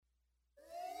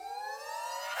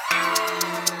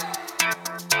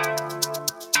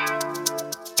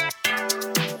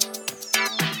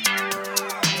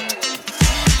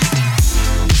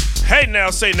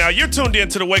Say now. You're tuned in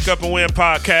to the Wake Up and Win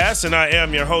podcast, and I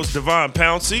am your host, DeVon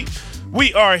Pouncey.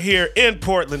 We are here in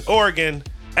Portland, Oregon,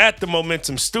 at the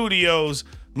Momentum Studios.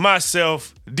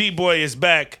 Myself, D-Boy is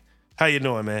back. How you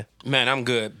doing, man? Man, I'm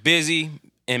good. Busy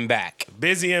and back.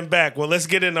 Busy and back. Well, let's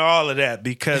get into all of that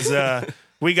because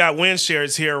we got win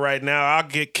shares here right now. I'll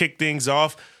kick things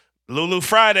off. Lulu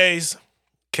Fridays.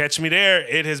 Catch me there.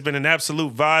 It has been an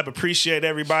absolute vibe. Appreciate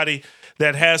everybody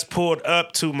that has pulled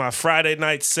up to my Friday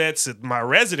night sets at my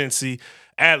residency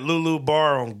at Lulu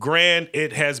Bar on Grand.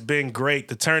 It has been great.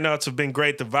 The turnouts have been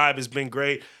great. The vibe has been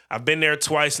great. I've been there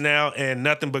twice now, and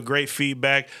nothing but great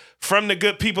feedback from the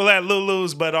good people at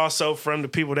Lulu's, but also from the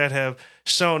people that have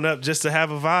shown up just to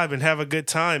have a vibe and have a good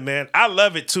time, man. I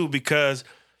love it, too, because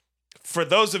for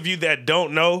those of you that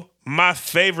don't know, my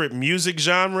favorite music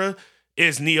genre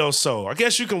is neo soul. I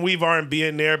guess you can weave R&B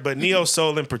in there, but neo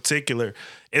soul in particular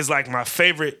is like my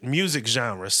favorite music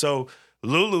genre. So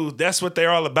Lulu, that's what they're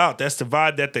all about. That's the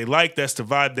vibe that they like. That's the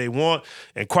vibe they want.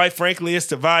 And quite frankly, it's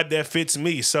the vibe that fits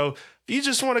me. So if you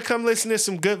just want to come listen to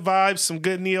some good vibes, some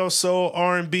good neo soul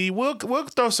R&B, we'll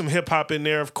throw some hip hop in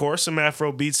there, of course, some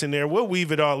Afro beats in there. We'll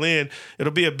weave it all in.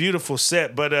 It'll be a beautiful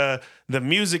set. But the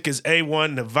music is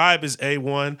A1. The vibe is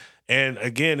A1. And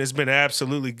again, it's been an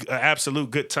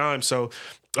absolute good time. So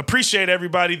appreciate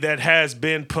everybody that has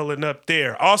been pulling up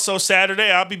there. Also, Saturday,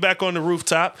 I'll be back on the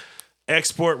rooftop,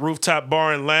 Export Rooftop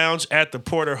Bar and Lounge at the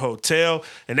Porter Hotel.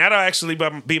 And that'll actually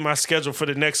be my schedule for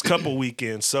the next couple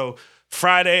weekends. So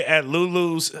Friday at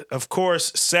Lulu's, of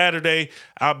course. Saturday,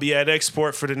 I'll be at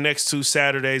Export for the next 2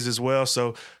 Saturdays as well.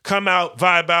 So come out,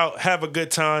 vibe out, have a good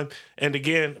time. And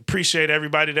again, appreciate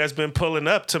everybody that's been pulling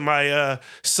up to my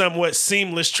somewhat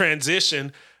seamless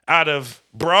transition out of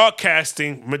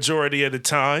broadcasting majority of the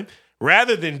time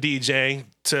rather than DJing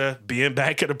to being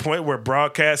back at a point where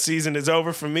broadcast season is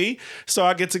over for me. So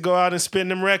I get to go out and spin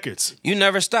them records. You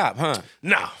never stop, huh?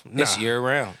 No. It's year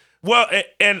round. Well,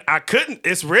 and I couldn't.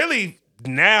 It's really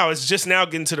now, it's just now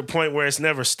getting to the point where it's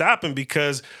never stopping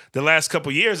because the last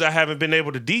couple years I haven't been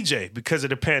able to DJ because of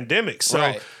the pandemic.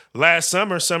 So Last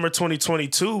summer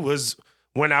 2022 was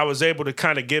when I was able to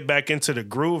kind of get back into the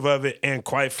groove of it. And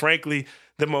quite frankly,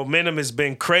 the momentum has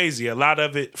been crazy. A lot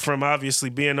of it from obviously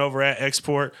being over at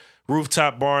Export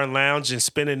Rooftop Bar and Lounge and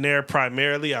spending there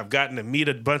primarily. I've gotten to meet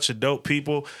a bunch of dope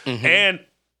people and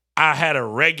I had a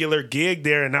regular gig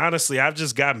there, and honestly, I've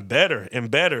just gotten better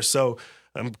and better. So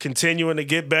I'm continuing to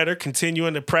get better,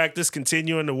 continuing to practice,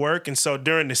 continuing to work. And so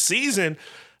during the season,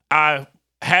 I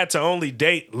had to only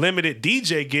date limited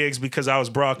DJ gigs because I was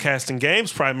broadcasting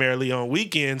games primarily on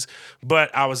weekends,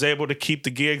 but I was able to keep the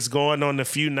gigs going on the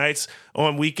few nights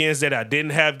on weekends that I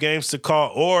didn't have games to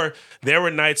call, or there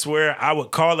were nights where I would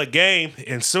call a game,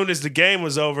 and as soon as the game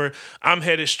was over, I'm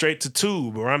headed straight to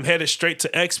Tube, or I'm headed straight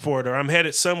to Export, or I'm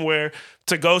headed somewhere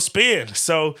to go spin.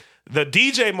 So the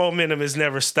DJ momentum has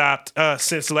never stopped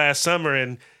since last summer,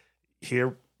 and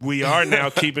here we are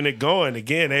now keeping it going.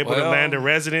 Again, able to land a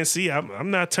residency. I'm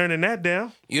not turning that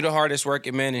down. You're the hardest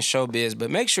working man in showbiz,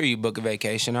 but make sure you book a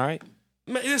vacation, all right?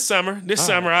 This summer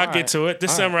I'll get to it.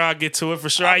 This summer I'll get to it for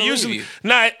sure. I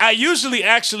usually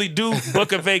actually do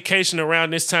book a vacation around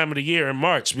this time of the year in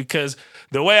March because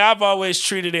the way I've always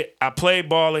treated it, I played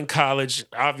ball in college,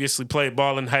 obviously played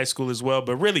ball in high school as well,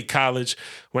 but really college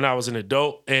when I was an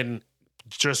adult, and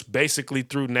just basically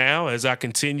through now as I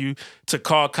continue to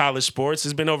call college sports.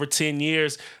 It's been over 10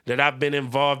 years that I've been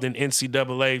involved in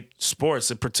NCAA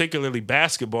sports, and particularly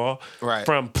basketball,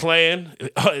 from playing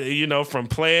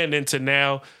into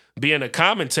now being a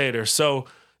commentator. So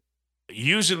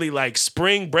usually like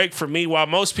spring break for me, while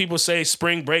most people say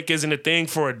spring break isn't a thing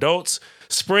for adults,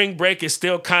 spring break is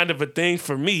still kind of a thing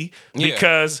for me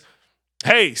because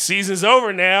hey, season's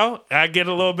over now. I get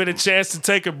a little bit of chance to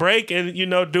take a break and,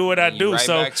 do what I do.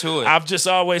 So I've just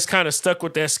always kind of stuck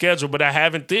with that schedule, but I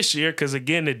haven't this year because,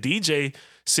 again, the DJ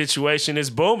situation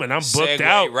is booming. I'm booked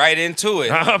out. Right into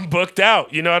it. I'm booked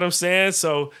out. You know what I'm saying?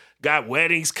 So got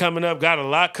weddings coming up, got a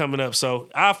lot coming up. So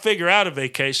I'll figure out a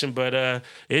vacation, but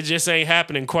it just ain't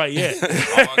happening quite yet.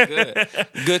 All good.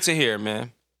 Good to hear,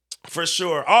 man. For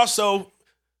sure. Also,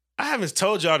 I haven't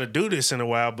told y'all to do this in a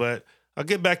while, but I'll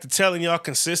get back to telling y'all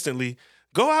consistently,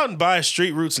 go out and buy a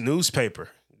Street Roots newspaper.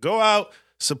 Go out,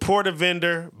 support a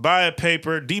vendor, buy a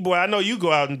paper. D-Boy, I know you go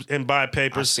out and buy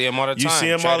papers. I see them all the time. You see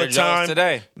them all the time.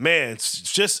 Today. Man,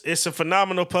 it's a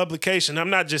phenomenal publication. I'm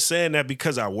not just saying that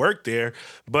because I work there,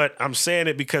 but I'm saying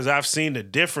it because I've seen the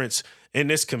difference in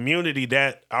this community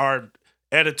that our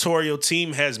editorial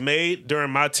team has made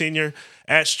during my tenure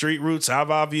at Street Roots. I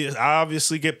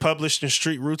obviously get published in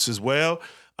Street Roots as well.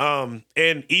 And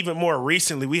even more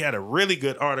recently, we had a really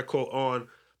good article on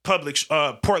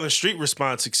Portland Street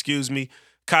Response, excuse me.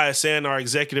 Kaya San, our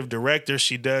executive director,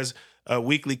 she does a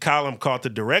weekly column called The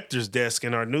Director's Desk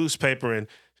in our newspaper, and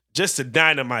just a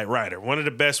dynamite writer. One of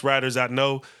the best writers I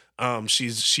know.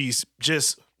 She's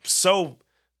just so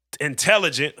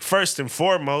intelligent, first and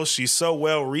foremost. She's so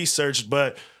well researched,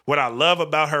 but what I love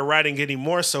about her writing getting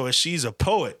more so is she's a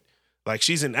poet. Like,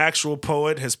 she's an actual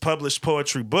poet, has published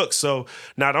poetry books. So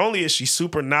not only is she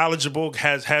super knowledgeable,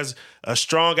 has a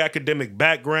strong academic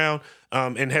background,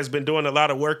 and has been doing a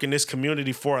lot of work in this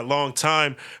community for a long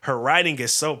time, her writing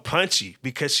is so punchy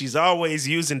because she's always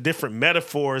using different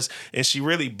metaphors, and she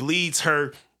really bleeds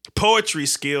her poetry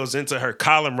skills into her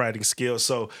column writing skills.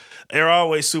 So they're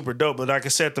always super dope. But like I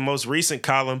said, the most recent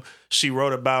column she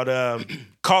wrote about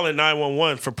calling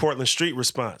 911 for Portland Street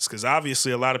Response, because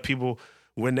obviously a lot of people,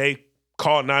 when they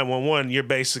call 911, you're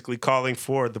basically calling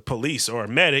for the police or a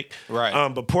medic. Right.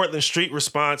 But Portland Street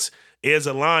Response is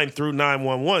a line through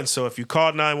 911. So if you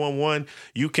call 911,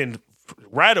 you can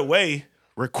right away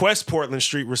request Portland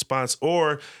Street Response,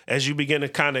 or as you begin to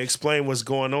kind of explain what's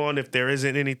going on, if there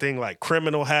isn't anything like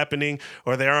criminal happening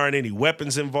or there aren't any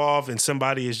weapons involved and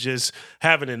somebody is just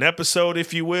having an episode,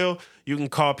 if you will, you can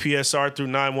call PSR through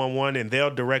 911 and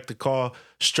they'll direct the call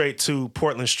straight to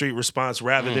Portland Street Response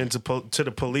rather than to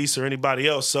the police or anybody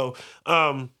else. So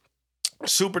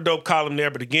super dope column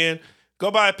there. But again, go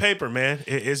buy a paper, man.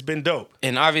 It's been dope.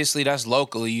 And obviously that's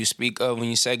locally you speak of when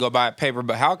you say go buy a paper,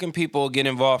 but how can people get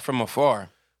involved from afar?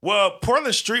 Well,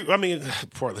 Street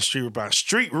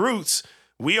Roots,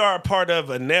 we are a part of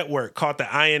a network called the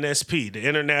INSP, the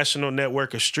International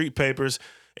Network of Street Papers,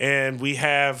 and we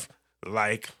have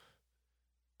like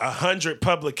 100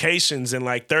 publications in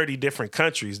like 30 different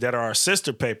countries that are our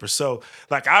sister papers. So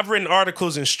like I've written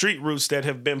articles in Street Roots that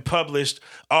have been published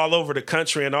all over the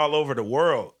country and all over the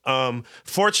world.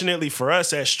 Fortunately for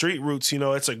us at Street Roots,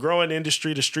 it's a growing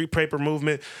industry. The street paper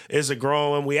movement is a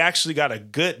growing. We actually got a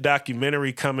good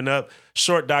documentary coming up,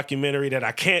 short documentary that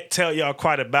I can't tell y'all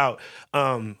quite about.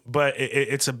 But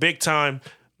it's a big time.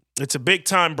 It's a big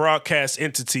time broadcast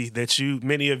entity that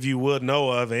many of you will know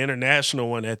of, an international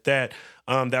one at that.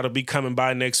 That'll be coming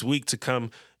by next week to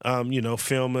come,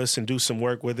 film us and do some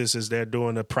work with us as they're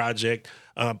doing a project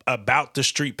about the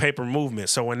street paper movement.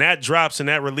 So when that drops and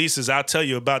that releases, I'll tell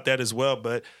you about that as well.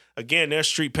 But again, there's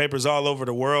street papers all over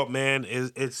the world, man.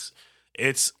 It's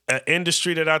an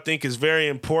industry that I think is very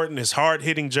important. It's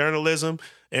hard-hitting journalism.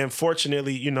 And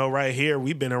fortunately, right here,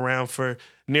 we've been around for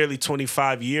nearly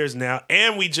 25 years now.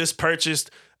 And we just purchased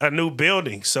a new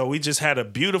building. So we just had a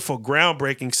beautiful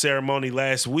groundbreaking ceremony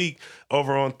last week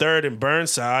over on 3rd and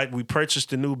Burnside. We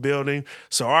purchased a new building.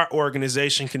 So our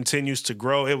organization continues to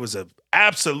grow. It was an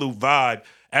absolute vibe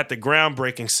at the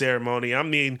groundbreaking ceremony. I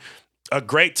mean, a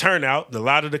great turnout. A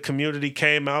lot of the community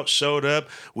came out, showed up.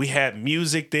 We had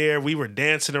music there. We were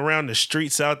dancing around the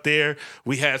streets out there.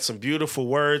 We had some beautiful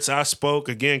words. I spoke.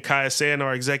 Again, Kaya San,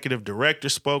 our executive director,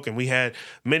 spoke, and we had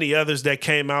many others that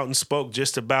came out and spoke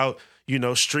just about,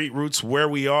 Street Roots, where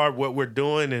we are, what we're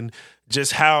doing, and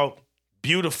just how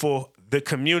beautiful the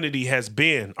community has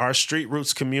been, our Street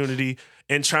Roots community,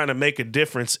 and trying to make a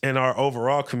difference in our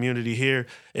overall community here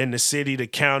in the city, the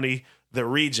county, the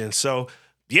region. So,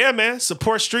 yeah, man,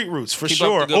 support Street Roots for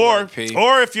sure.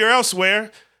 Or if you're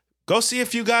elsewhere, go see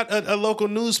if you got a local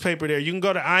newspaper there. You can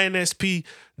go to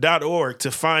insp.org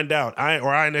to find out,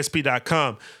 or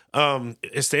insp.com.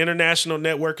 It's the International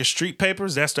Network of Street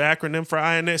Papers. That's the acronym for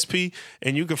INSP.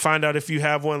 And you can find out if you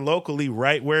have one locally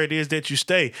right where it is that you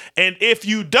stay. And if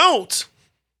you don't,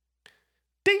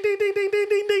 ding, ding, ding, ding, ding,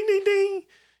 ding, ding, ding, ding.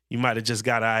 You might have just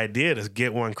got an idea to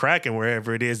get one cracking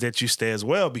wherever it is that you stay as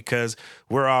well, because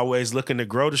we're always looking to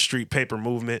grow the street paper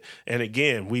movement. And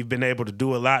again, we've been able to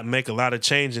do a lot and make a lot of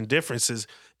change and differences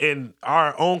in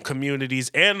our own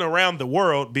communities and around the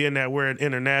world, being that we're an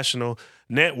international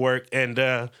network. And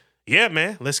yeah,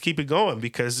 man, let's keep it going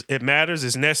because it matters,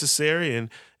 it's necessary,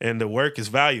 and the work is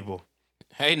valuable.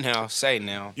 Hey now, say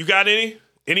now. You got any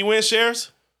win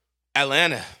shares?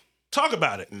 Atlanta. Talk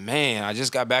about it. Man, I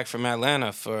just got back from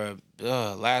Atlanta for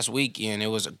last weekend. It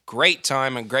was a great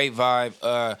time, a great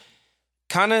vibe.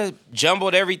 Kind of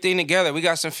jumbled everything together. We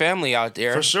got some family out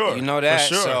there. For sure. You know that.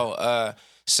 For sure. So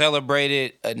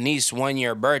celebrated a niece's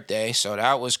 1-year birthday, so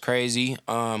that was crazy.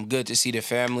 Good to see the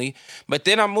family. But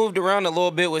then I moved around a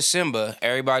little bit with Simba.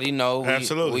 Everybody know.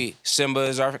 Absolutely. Simba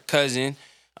is our cousin.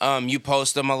 You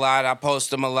post him a lot. I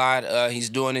post him a lot. He's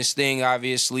doing his thing,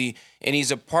 obviously. And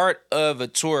he's a part of a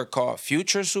tour called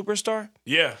Future Superstar.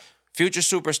 Yeah. Future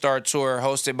Superstar Tour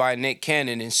hosted by Nick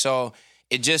Cannon. And so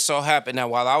it just so happened that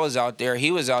while I was out there, he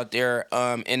was out there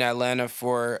in Atlanta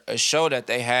for a show that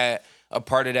they had a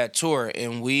part of that tour.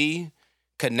 And we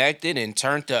connected and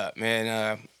turned up,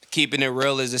 man. Keeping It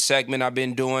Real is a segment I've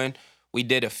been doing. We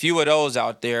did a few of those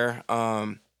out there.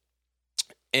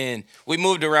 And we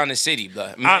moved around the city,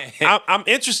 but man. I'm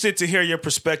interested to hear your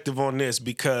perspective on this,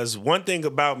 because one thing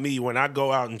about me when I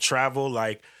go out and travel,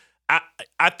 like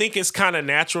I think it's kind of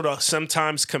natural to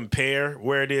sometimes compare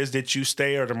where it is that you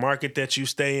stay or the market that you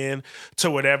stay in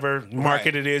to whatever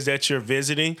market it is that you're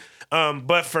visiting.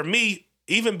 But for me,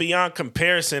 even beyond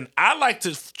comparison, I like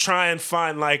to try and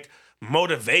find like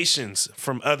motivations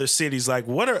from other cities. Like,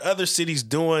 what are other cities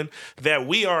doing that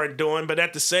we aren't doing? But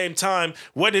at the same time,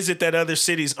 what is it that other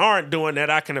cities aren't doing that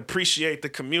I can appreciate the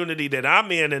community that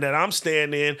I'm in and that I'm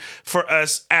staying in for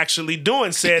us actually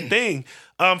doing said thing?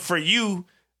 For you,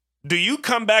 do you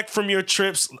come back from your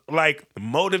trips like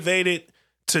motivated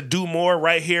to do more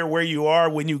right here where you are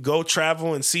when you go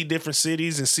travel and see different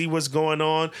cities and see what's going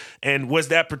on? And was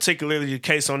that particularly the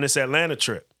case on this Atlanta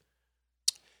trip?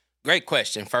 Great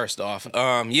question, first off.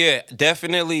 Yeah,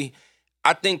 definitely.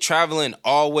 I think traveling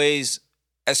always,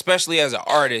 especially as an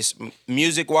artist,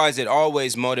 music-wise, it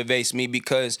always motivates me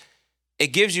because it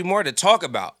gives you more to talk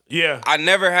about. Yeah. I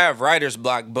never have writer's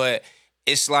block, but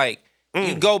it's like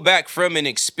you go back from an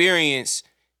experience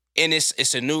and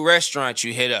it's a new restaurant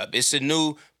you hit up. It's a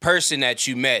new person that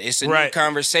you met. It's a new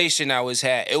conversation that was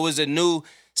had. It was a new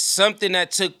something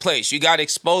that took place. You got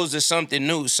exposed to something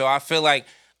new. So I feel like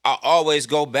I always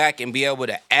go back and be able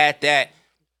to add that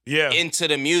into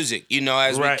the music, you know,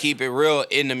 as we keep it real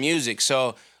in the music.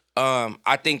 So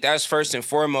I think that's first and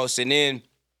foremost. And then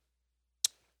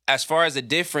as far as the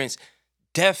difference,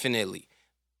 definitely.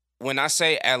 When I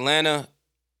say Atlanta,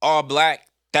 all black,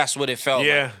 that's what it felt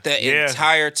like the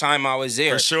entire time I was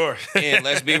there. For sure. And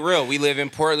let's be real, we live in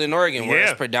Portland, Oregon, where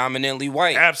it's predominantly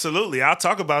white. Absolutely. I'll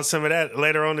talk about some of that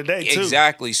later on today, too.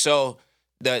 Exactly. So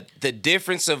the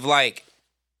difference of like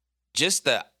just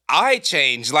the eye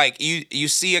change, like you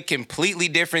see a completely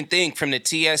different thing from the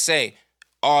TSA,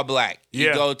 all black.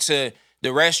 You go to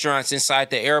the restaurants inside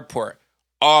the airport,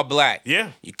 all black.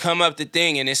 Yeah. You come up the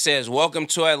thing and it says, "Welcome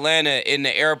to Atlanta" in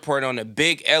the airport on a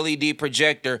big LED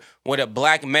projector with a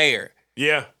black mayor.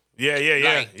 Yeah.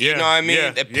 Like, you know what I mean?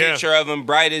 Yeah. The picture of him,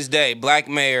 bright as day, black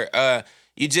mayor.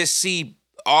 You just see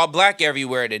all black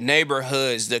everywhere, the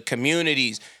neighborhoods, the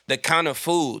communities, the kind of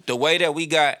food, the way that we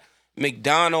got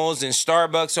McDonald's and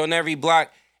Starbucks on every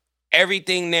block.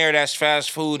 Everything there that's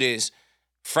fast food is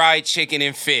fried chicken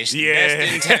and fish.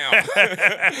 Best in town.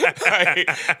 Like,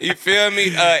 you feel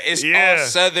me? It's all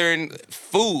Southern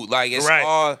food. Like, it's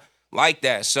all like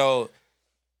that. So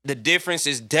the difference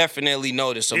is definitely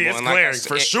noticeable. It's and glaring,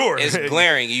 for sure. It's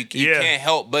glaring. You can't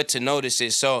help but to notice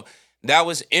it. So that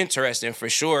was interesting for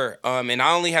sure. And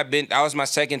I only have been, that was my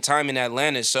second time in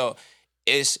Atlanta. So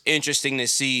it's interesting to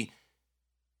see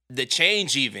the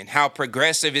change, even how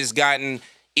progressive it's gotten,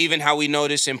 even how we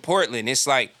notice in Portland. It's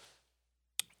like,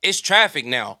 it's traffic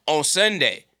now on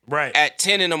Sunday at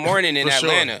 10 in the morning in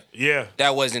Atlanta. Sure. Yeah.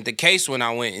 That wasn't the case when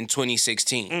I went in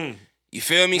 2016. You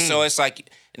feel me? So it's like,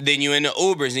 then you in the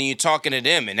Ubers and you talking to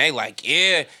them and they like,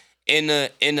 in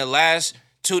the last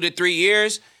 2 to 3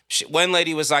 years, one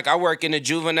lady was like, I work in the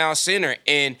juvenile center,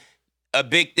 and a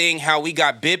big thing how we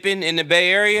got bipping in the Bay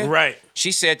Area. Right.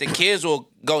 She said the kids will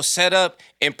go set up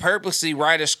and purposely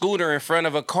ride a scooter in front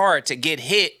of a car to get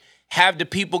hit, have the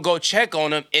people go check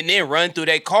on them, and then run through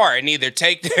their car and either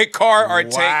take their car or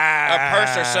take a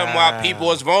purse or something while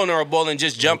people is vulnerable and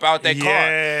just jump out their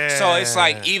car. So it's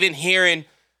like even hearing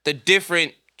the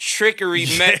different trickery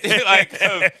method, like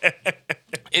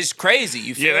it's crazy.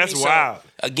 You feel me? That's wild.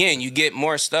 Again, you get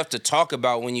more stuff to talk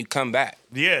about when you come back.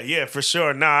 Yeah, for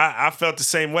sure. Nah, I felt the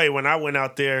same way when I went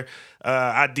out there.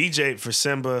 I DJ'd for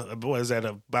Simba. Was that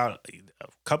about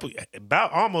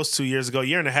almost 2 years ago,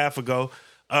 year and a half ago,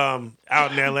 out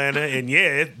in Atlanta. And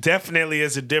it definitely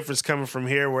is a difference coming from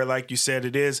here, where, like you said,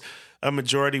 it is a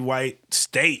majority white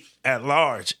state at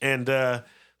large. And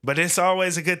but it's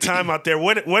always a good time out there.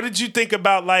 What did you think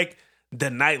about like the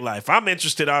nightlife? I'm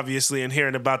interested, obviously, in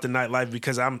hearing about the nightlife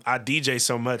because I DJ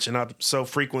so much and I'm so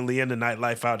frequently in the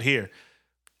nightlife out here.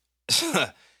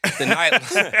 The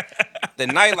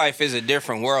nightlife is a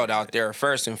different world out there,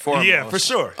 first and foremost. Yeah, for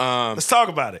sure. Let's talk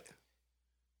about it.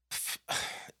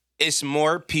 It's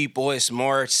more people, it's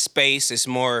more space, it's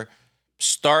more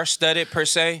star-studded per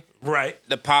se. Right.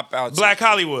 The pop out. Black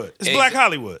Hollywood. It's Black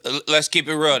Hollywood. Let's keep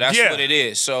it real. That's what it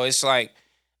is. So it's like,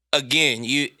 again,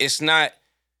 it's not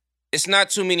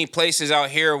too many places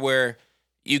out here where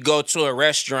you go to a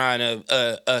restaurant,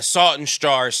 a Salt and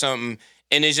Straw or something,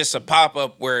 and it's just a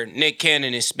pop-up where Nick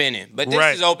Cannon is spinning. But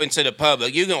this is open to the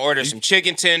public. You can order some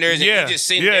chicken tenders and you just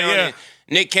sit down and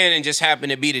Nick Cannon just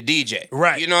happened to be the DJ.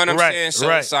 Right. You know what I'm saying? So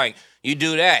it's like You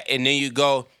do that, and then you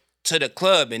go to the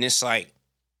club, and it's like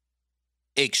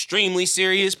extremely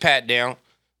serious pat down.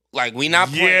 Like, we not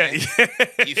playing. Yeah.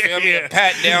 You feel me? A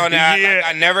pat down that like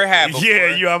I never had before.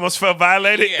 Yeah, you almost felt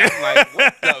violated. Yeah, I'm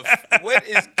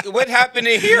like, what happened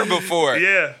in here before?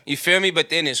 Yeah. You feel me? But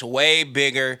then it's way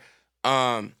bigger.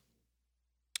 The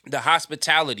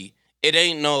hospitality. It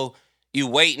ain't no you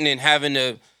waiting and having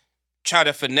to try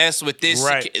to finesse with this.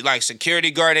 Right. Like,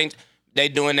 security guard ain't. They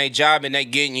doing their job and they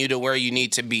getting you to where you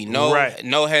need to be. No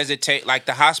hesitate. Like,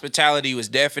 the hospitality was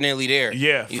definitely there.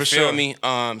 Yeah, you for feel sure. me?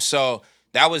 So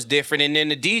that was different. And then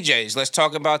the DJs. Let's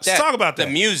talk about that. Let's talk about that.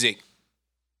 The music.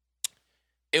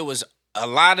 It was a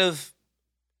lot of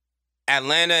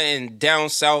Atlanta and down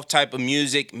south type of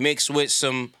music mixed with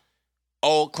some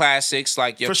old classics,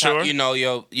 like your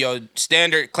your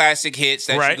standard classic hits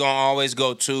that you're gonna always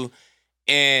go to.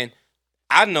 And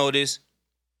I noticed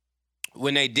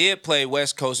when they did play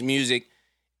West Coast music,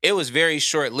 it was very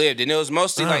short lived, and it was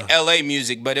mostly like LA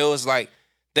music, but it was like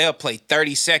they'll play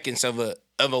 30 seconds of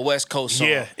a West Coast song.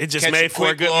 Yeah, it just catch made a for a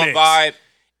quick good little mix. vibe,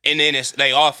 and then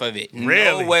they off of it.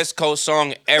 Really? No West Coast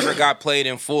song ever got played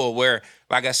in full. Where,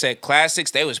 like I said,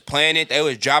 classics, they was playing it, they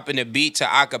was dropping the beat to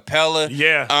acapella.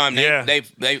 Yeah, they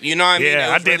you know what I mean?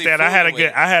 Yeah, I did really that.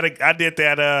 I did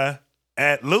that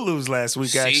at Lulu's last week,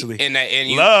 See, actually. and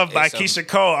you, Love by Keisha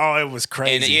Cole. Oh, it was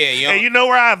crazy. And you know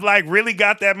where I've like really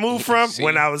got that move from?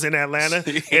 When I was in Atlanta,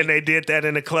 and they did that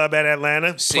in the club at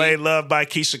Atlanta. Played Love by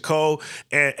Keisha Cole,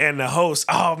 and the host,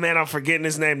 oh man, I'm forgetting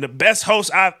his name. The best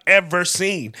host I've ever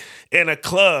seen in a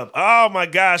club. Oh my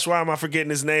gosh, why am I forgetting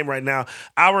his name right now?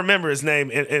 I'll remember his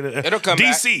name. It'll come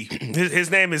DC. back.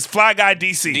 His name is Fly Guy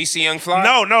DC. DC Young Fly?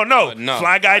 No. No.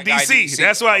 Fly Guy Fly Guy DC. DC.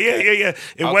 That's why. Okay. Yeah.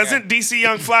 It wasn't DC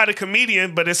Young Fly the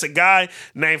comedian, but it's a guy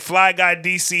named Fly Guy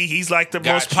DC. He's like the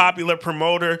most popular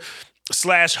promoter /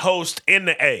 host in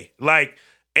the A. Like,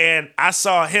 and I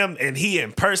saw him and he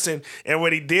in person, and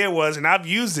what he did was, and I've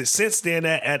used it since then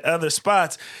at other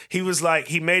spots, he was like,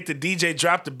 he made the DJ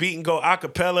drop the beat and go a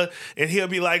cappella, and he'll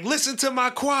be like, listen to my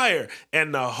choir,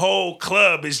 and the whole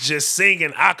club is just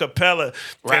singing a cappella.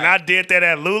 Right. And I did that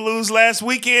at Lulu's last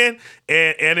weekend,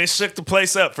 and it shook the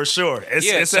place up for sure.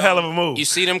 It's a hell of a move. You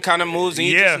see them kind of moves, and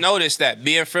you just notice that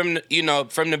being from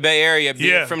the Bay Area,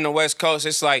 being from the West Coast,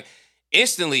 it's like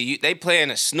instantly they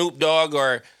playing a Snoop Dogg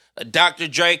or a Dr.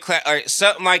 Dre or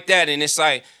something like that, and it's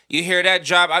like you hear that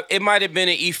drop. It might have been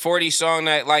an E40 song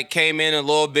that like came in a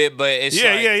little bit, but it's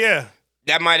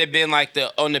that might have been like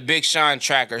on the Big Sean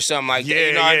track or something like that.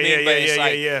 You know what I mean? But it's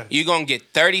like you're gonna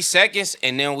get 30 seconds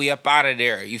and then we up out of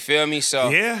there. You feel me? So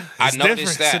I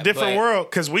noticed that. It's a different world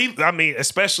because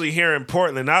especially here in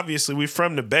Portland. Obviously, we're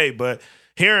from the Bay, but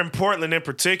here in Portland in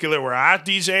particular, where I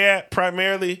DJ at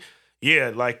primarily,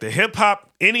 like the hip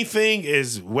hop, anything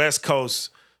is West Coast.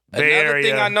 Bay Another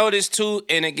area. thing I noticed too,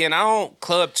 and again, I don't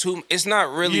club too. It's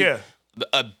not really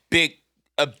a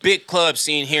big club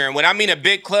scene here. And when I mean a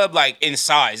big club, like in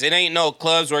size, it ain't no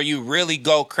clubs where you really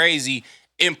go crazy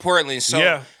in Portland.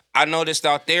 So I noticed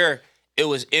out there it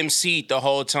was MC'd the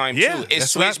whole time too. It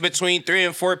switched between 3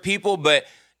 and 4 people, but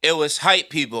it was hype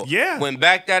people. Yeah. When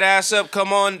Back That Ass Up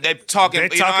come on, they talking. You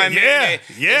know what I mean?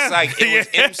 It's like it was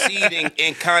MC'd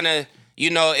and kind of.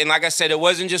 And like I said, it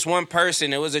wasn't just one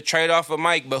person. It was a trade-off of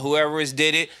mic, but whoever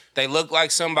did it, they looked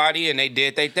like somebody and they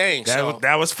did their thing.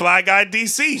 That was Fly Guy DC.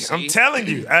 See? I'm telling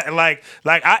you. I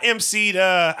emceed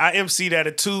at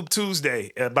a Tube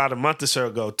Tuesday about a month or so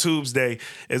ago. Tubes Day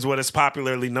is what it's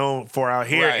popularly known for out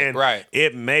here. Right.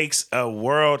 It makes a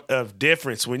world of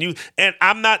difference and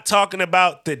I'm not talking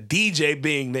about the DJ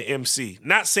being the MC.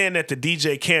 Not saying that the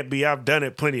DJ can't be. I've done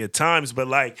it plenty of times, but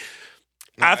like,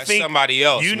 I think somebody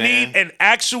else. You need an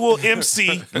actual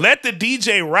MC. Let the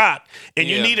DJ rock, and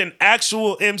you need an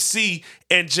actual MC,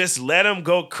 and just let them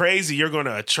go crazy. You're going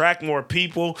to attract more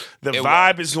people. The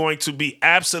vibe is going to be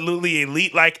absolutely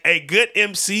elite. Like a good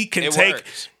MC could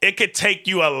take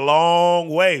you a long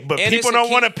way, but people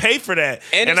don't want to pay for that,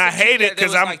 and I hate it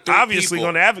because I'm obviously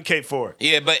going to advocate for it.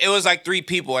 Yeah, but it was like 3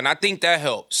 people, and I think that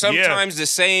helped. Sometimes the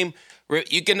same,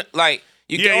 you can like.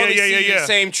 You can only see the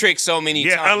same trick so many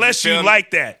times. Unless you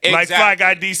like that. Exactly. Like Fly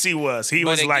Guy DC was. He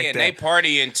was like that. They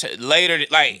partying later.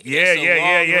 Like,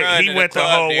 He went the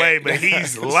whole way, but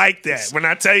he's like that. When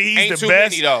I tell you he's the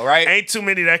best. Ain't too many though, right? Ain't too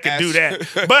many that could do that.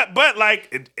 But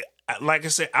like I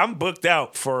said, I'm booked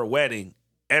out for a wedding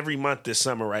every month this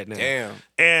summer right now. Damn.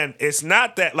 And it's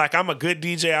not that, like, I'm a good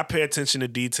DJ. I pay attention to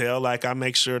detail. Like, I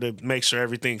make sure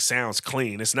everything sounds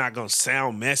clean. It's not going to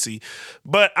sound messy.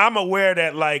 But I'm aware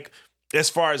that, like, as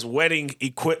far as wedding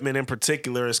equipment in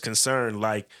particular is concerned,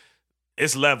 like,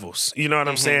 it's levels. You know what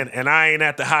I'm saying? And I ain't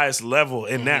at the highest level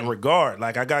in that regard.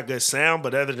 Like, I got good sound,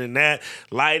 but other than that,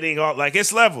 lighting, all like,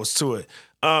 it's levels to it.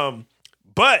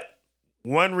 But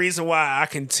one reason why I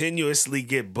continuously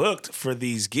get booked for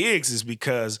these gigs is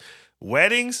because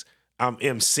weddings, I'm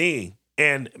emceeing.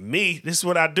 And me, this is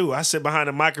what I do. I sit behind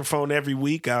a microphone every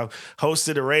week. I've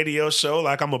hosted a radio show.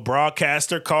 Like, I'm a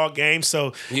broadcaster, call games.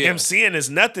 So emceeing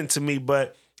is nothing to me,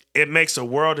 but it makes a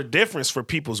world of difference for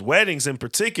people's weddings in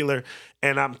particular.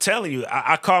 And I'm telling you,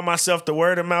 I call myself the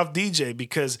word of mouth DJ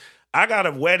because I got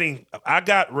a wedding. I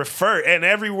got referred, and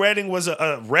every wedding was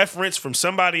a reference from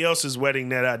somebody else's wedding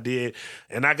that I did.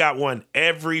 And I got one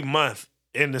every month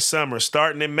in the summer,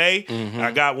 starting in May.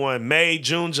 I got one May,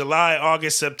 June, July,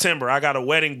 August, September. I got a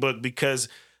wedding book because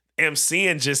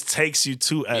MCing just takes you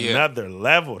to another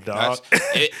level, dog.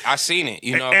 I seen it,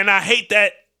 you know. And I hate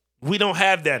that we don't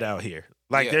have that out here.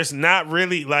 Like, there's not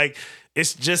really, like,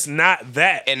 it's just not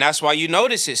that. And that's why you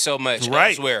notice it so much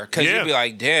elsewhere. Because you be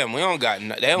like, damn, we don't got,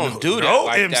 they don't do that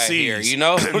like MCs. That here, you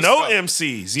know? No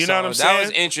MCs, you know what I'm saying? That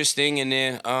was interesting. And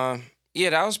then,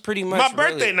 that was pretty much my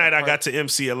birthday night. I got to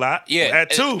MC a lot. Yeah, at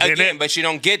 2. Again, but you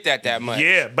don't get that much.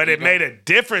 Yeah, but it made a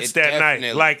difference that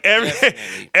night. Like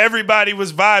everybody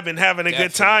was vibing, having a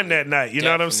good time that night. You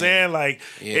know what I'm saying? Like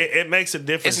it makes a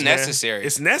difference. It's necessary.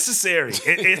 It's necessary.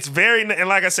 It's very, and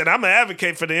like I said, I'm an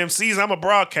advocate for the MCs. I'm a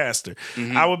broadcaster.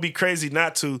 I would be crazy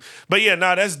not to. But yeah,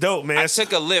 no, that's dope, man. I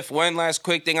took a lift. One last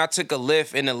quick thing. I took a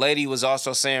lift, and the lady was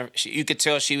also saying you could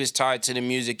tell she was tied to the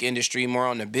music industry more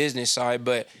on the business side,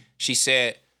 but she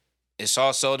said, it's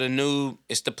also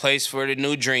it's the place for the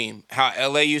new dream. How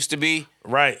LA used to be.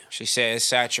 Right. She said it's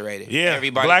saturated. Yeah.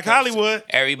 Black Hollywood.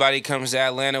 Everybody comes to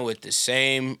Atlanta with the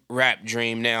same rap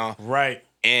dream now. Right.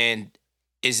 And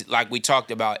it's like we talked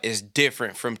about, it's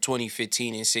different from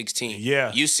 2015 and 16.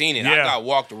 Yeah. You seen it. Yeah. I got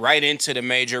walked right into the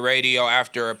major radio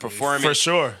after a performance. For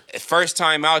sure. First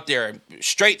time out there,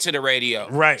 straight to the radio.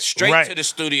 Right. Straight to the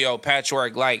studio,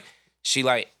 patchwork. Like, she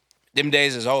like, them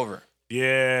days is over.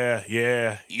 Yeah.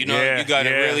 You know, you got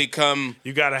to really come.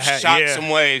 You got to shock some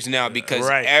waves now because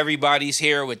everybody's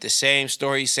here with the same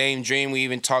story, same dream. We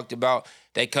even talked about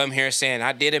they come here saying,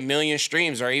 I did 1 million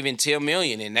streams or even 10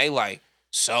 million. And they like,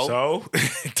 so?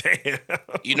 Damn.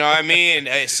 You know what I mean?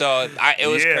 So it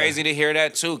was crazy to hear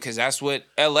that too because that's what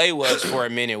LA was for a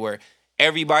minute where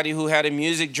everybody who had a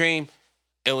music dream,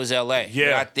 it was LA.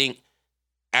 Yeah. But I think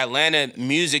Atlanta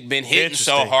music been hitting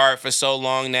so hard for so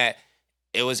long that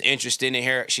it was interesting to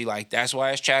hear. She like, that's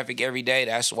why it's traffic every day.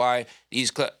 That's why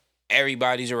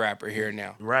everybody's a rapper here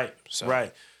now. Right. So.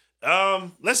 Right.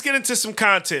 Let's get into some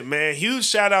content, man. Huge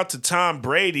shout out to Tom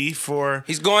Brady for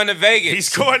he's going to Vegas.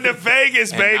 He's going to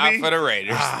Vegas, baby. Not for the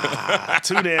Raiders.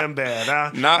 Too damn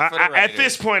bad. Not for the Raiders. At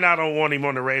this point, I don't want him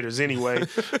on the Raiders anyway.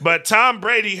 But Tom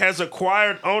Brady has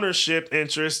acquired ownership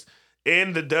interest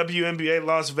in the WNBA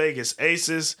Las Vegas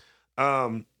Aces.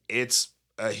 It's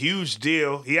a huge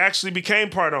deal. He actually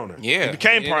became part owner. Yeah. He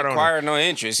became part owner. Acquired no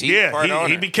interest. He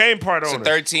became part owner. It's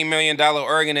a $13 million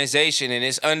organization, and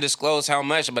it's undisclosed how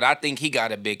much, but I think he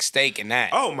got a big stake in that.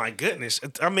 Oh, my goodness.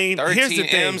 I mean, here's the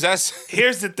thing.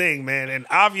 Here's the thing, man. And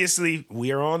obviously,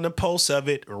 we are on the pulse of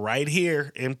it right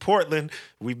here in Portland.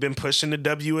 We've been pushing the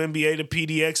WNBA to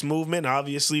PDX movement.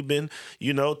 Obviously, been,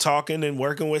 talking and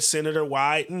working with Senator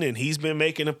Wyden, and he's been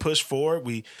making a push for it.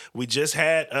 We just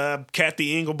had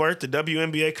Kathy Engelbert, the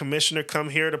WNBA commissioner, come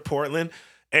here to Portland,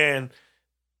 and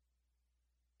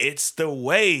it's the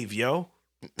wave, yo.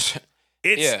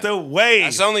 It's the wave.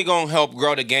 It's only going to help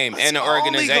grow the game and the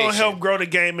organization. It's only going to help grow the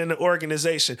game and the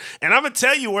organization. And I'm going to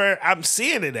tell you where I'm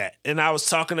seeing it at. And I was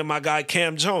talking to my guy,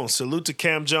 Cam Jones. Salute to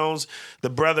Cam Jones,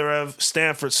 the brother of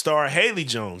Stanford star Haley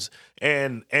Jones.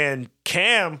 And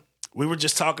Cam, we were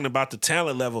just talking about the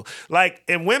talent level. Like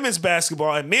in women's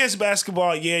basketball and men's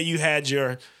basketball, you had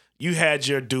your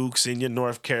Dukes and your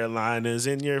North Carolinas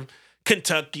and your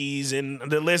Kentuckys, and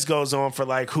the list goes on for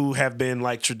like who have been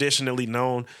like traditionally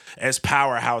known as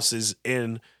powerhouses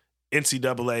in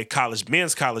NCAA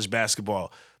men's college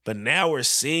basketball. But now we're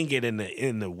seeing it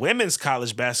in the women's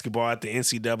college basketball at the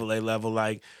NCAA level.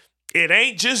 Like, it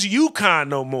ain't just UConn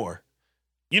no more.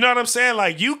 You know what I'm saying?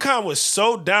 Like, UConn was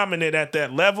so dominant at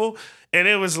that level, and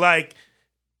it was like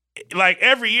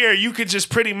every year you could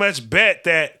just pretty much bet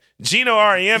that Gino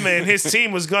Auriemma and his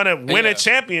team was going to win a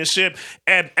championship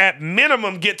at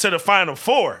minimum get to the Final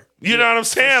Four. You know what I'm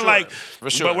saying?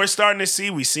 For sure. But we're starting to see,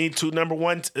 we seen 2 number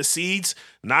 1 seeds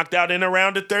knocked out in a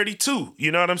round of 32.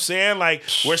 You know what I'm saying? Like,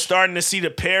 we're starting to see the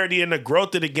parity and the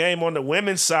growth of the game on the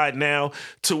women's side now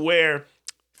to where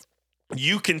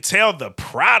you can tell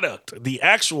the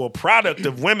actual product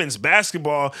of women's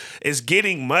basketball is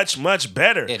getting much, much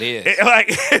better. It is.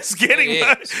 It's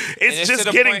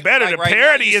just getting better. Like the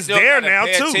parity is there now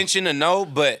pay too. Attention to know,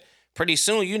 but pretty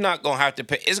soon you're not gonna have to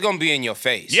pay. It's gonna be in your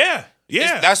face. Yeah.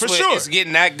 That's for sure. It's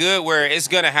getting that good where it's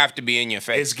gonna have to be in your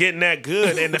face. It's getting that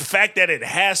good, and the fact that it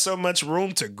has so much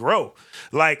room to grow,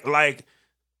 like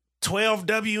 12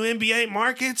 WNBA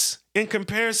markets in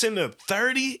comparison to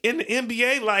 30 in the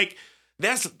NBA, like.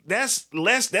 That's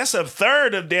less. That's a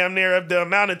third of damn near of the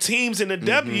amount of teams in the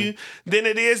W than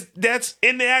it is that's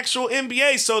in the actual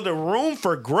NBA. So the room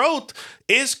for growth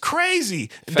is crazy.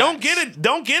 Facts.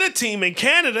 Don't get a team in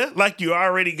Canada like you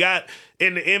already got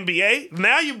in the NBA.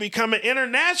 Now you become an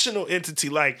international entity.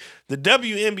 Like the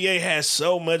WNBA has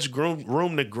so much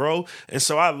room to grow, and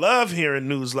so I love hearing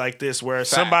news like this where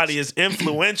somebody as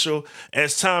influential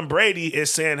as Tom Brady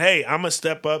is saying, "Hey, I'm gonna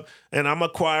step up and I'm gonna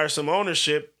acquire some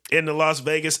ownership." In the Las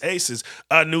Vegas Aces,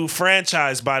 a new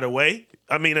franchise, by the way.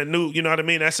 I mean, a new, you know what I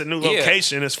mean? That's a new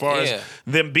location as far as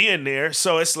them being there.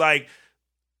 So it's like,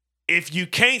 if you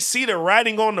can't see the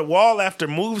writing on the wall after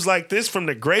moves like this from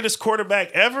the greatest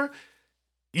quarterback ever,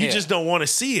 you just don't want to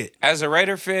see it. As a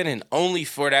Raider fan, and only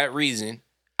for that reason,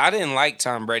 I didn't like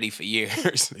Tom Brady for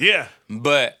years. Yeah.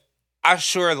 But I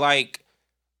sure like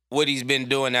what he's been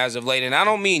doing as of late. And I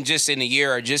don't mean just in a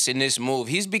year or just in this move.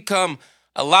 He's become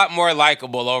a lot more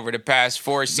likable over the past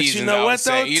 4 seasons. But you know what,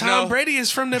 though? Tom Brady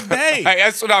is from the Bay.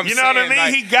 That's what I'm saying. You know what I mean?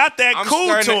 Like, he got that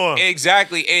cool to him.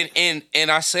 Exactly. And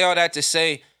I say all that to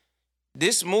say,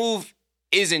 this move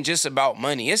isn't just about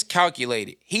money. It's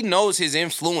calculated. He knows his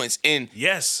influence. And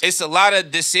it's a lot of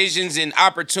decisions and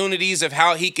opportunities of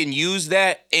how he can use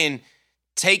that, and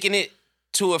taking it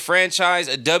to a franchise,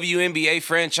 a WNBA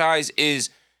franchise, is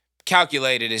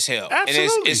calculated as hell.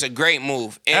 Absolutely. And it's a great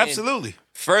move. And absolutely.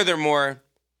 Furthermore,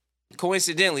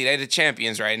 coincidentally, they're the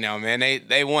champions right now, man.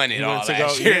 They won it all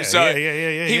last year.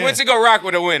 He went to go rock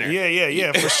with a winner.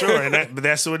 Yeah, for sure. And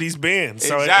that's what he's been.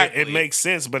 So exactly. it makes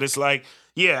sense. But it's like,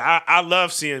 I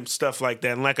love seeing stuff like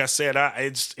that. And like I said,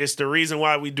 it's the reason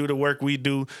why we do the work we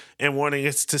do, and wanting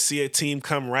us to see a team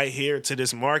come right here to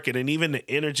this market. And even the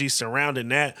energy surrounding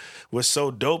that was so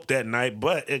dope that night.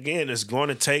 But again, it's going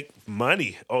to take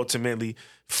money ultimately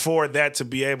for that to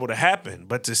be able to happen.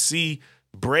 But to see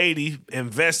Brady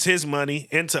invest his money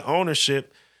into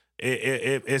ownership,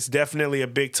 it's definitely a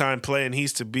big time play, and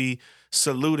he's to be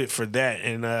saluted for that.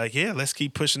 And let's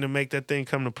keep pushing to make that thing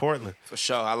come to Portland. For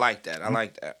sure. I like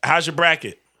that. How's your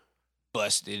bracket?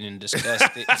 Busted and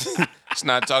disgusted. Let's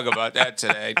not talk about that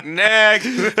today. Next.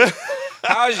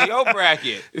 How's your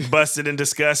bracket? Busted and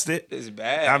disgusted. It's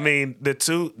bad. I mean, the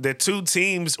two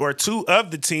teams, or two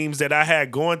of the teams that I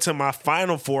had going to my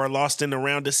Final Four, lost in the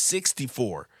round of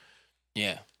 64.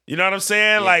 Yeah. You know what I'm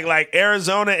saying? Yeah. Like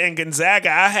Arizona and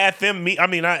Gonzaga, I had them meet. I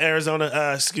mean, not Arizona,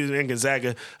 and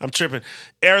Gonzaga. I'm tripping.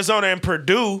 Arizona and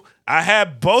Purdue, I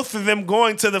had both of them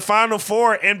going to the Final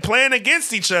Four and playing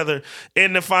against each other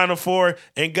in the Final Four.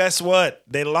 And guess what?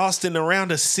 They lost in the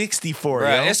round of 64.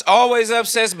 Right. Yo. It's always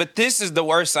upsets, but this is the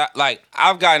worst.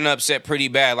 I've gotten upset pretty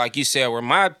bad, like you said, where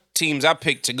my teams I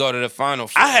picked to go to the Final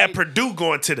Four. I had Purdue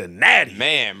going to the Natty.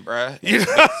 Man, bro. You know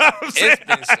what I'm saying? It's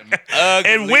been some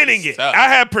ugly and winning it. stuff. I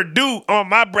had Purdue on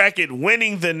my bracket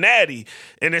winning the Natty.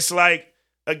 And it's like,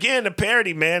 again, the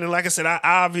parity, man. And like I said, I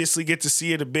obviously get to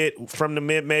see it a bit from the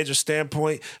mid-major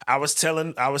standpoint. I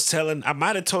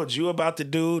might have told you about the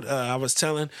dude. I was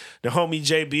telling the homie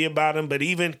JB about him, but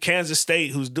even Kansas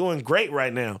State, who's doing great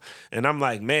right now. And I'm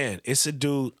like, man, it's a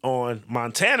dude on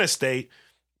Montana State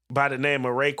by the name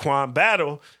of Raekwon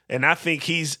Battle, and I think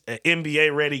he's an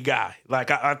NBA-ready guy. Like,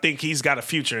 I think he's got a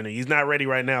future in it. He's not ready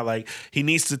right now. Like, he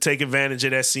needs to take advantage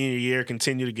of that senior year,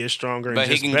 continue to get stronger and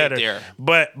just better. Get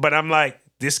there. But I'm like,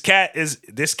 this cat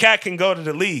can go to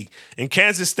the league. And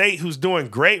Kansas State, who's doing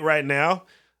great right now,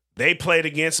 they played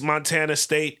against Montana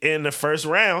State in the first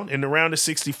round, in the round of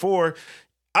 64.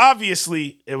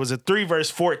 Obviously, it was a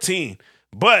 3-14,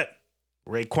 but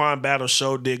Raekwon Battle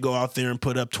show did go out there and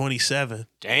put up 27.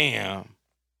 Damn.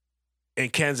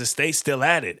 And Kansas State still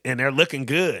at it, and they're looking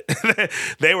good.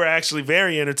 They were actually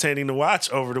very entertaining to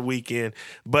watch over the weekend.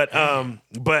 But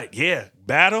yeah,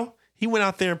 Battle, he went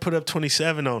out there and put up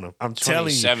 27 on him. I'm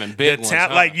telling you. Big ones, huh?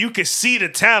 Like, you could see the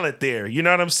talent there. You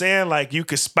know what I'm saying? Like, you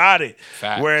could spot it.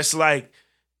 Facts. Where it's like,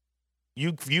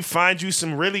 you find you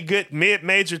some really good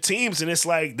mid-major teams, and it's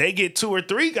like they get 2 or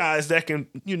 3 guys that can,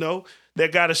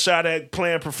 that got a shot at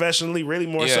playing professionally, really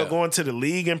more so going to the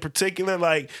league in particular.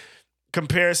 Like, in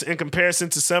comparison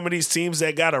to some of these teams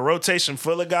that got a rotation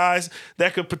full of guys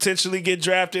that could potentially get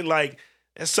drafted, like,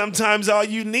 That's sometimes all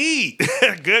you need.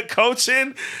 Good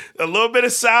coaching, a little bit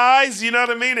of size, you know what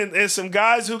I mean? And some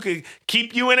guys who could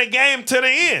keep you in a game to the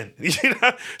end. You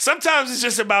know, sometimes it's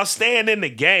just about staying in the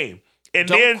game. And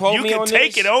then you can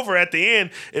take it over at the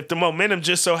end if the momentum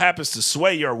just so happens to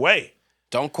sway your way.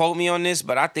 Don't quote me on this,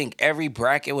 but I think every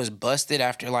bracket was busted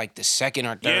after like the second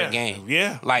or third game.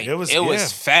 Yeah. Like it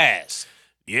was fast.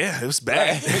 Yeah, it was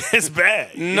bad. It's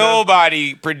bad.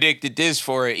 Nobody predicted this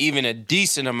for even a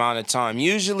decent amount of time.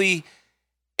 Usually,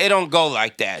 it don't go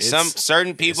like that.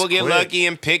 Certain people get lucky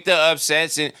and pick the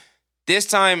upsets, and this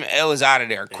time it was out of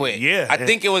there quick. Yeah, I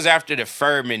think it was after the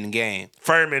Furman game.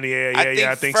 Furman,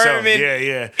 I think Furman so.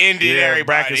 Yeah. Ended everybody.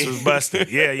 Brackets was busted.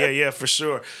 Yeah, for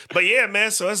sure. But yeah,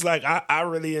 man. So it's like I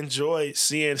really enjoy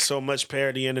seeing so much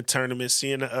parity in the tournament,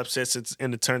 seeing the upsets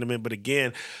in the tournament. But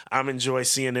again, I'm enjoy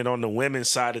seeing it on the women's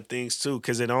side of things too,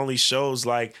 because it only shows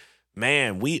like,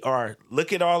 man,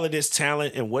 look at all of this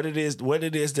talent and what it is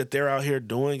that they're out here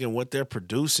doing and what they're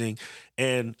producing.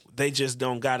 And they just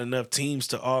don't got enough teams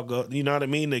to all go, you know what I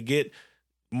mean, to get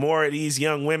more of these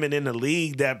young women in the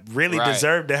league that really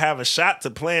deserve to have a shot to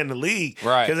play in the league.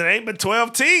 Right. Because it ain't but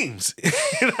 12 teams.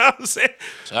 You know what I'm saying?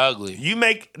 It's ugly. You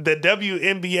make the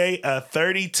WNBA a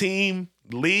 30-team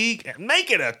league,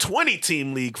 make it a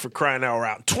 20-team league for crying out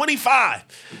loud. 25.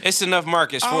 It's enough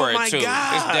markets for it too.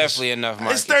 Gosh. It's definitely enough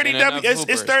markets.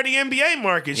 It's 30 NBA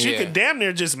markets. You can damn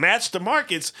near just match the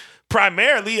markets.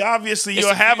 Primarily, obviously,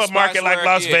 you'll have a market like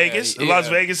Las Vegas. Yeah. Las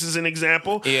Vegas is an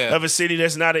example of a city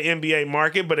that's not an NBA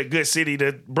market, but a good city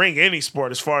to bring any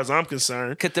sport as far as I'm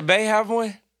concerned. Could the Bay have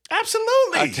one?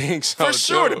 Absolutely. I think so, for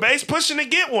sure. too. The Bay's pushing to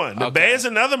get one. The Bay is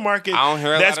another market. I don't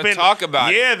hear a lot of talk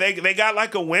about it. Yeah, they got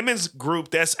like a women's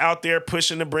group that's out there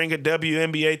pushing to bring a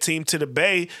WNBA team to the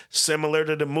Bay, similar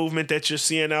to the movement that you're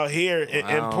seeing out here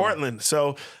in Portland.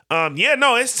 So,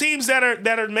 it's teams that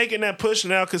are making that push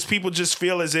now because people just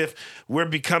feel as if we're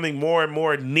becoming more and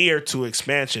more near to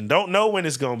expansion. Don't know when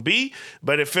it's going to be,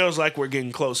 but it feels like we're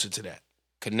getting closer to that.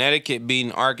 Connecticut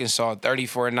beating Arkansas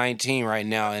 34-19 right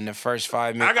now in the first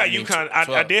 5 minutes. I got UConn.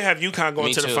 I did have UConn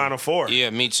going to the Final Four. Yeah,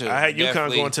 me too. I had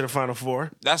UConn going to the Final Four.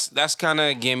 That's kind of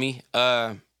a gimme.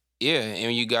 And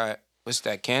you got, what's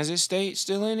that, Kansas State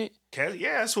still in it?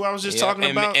 Yeah, that's who I was just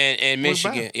talking about. And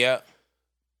Michigan,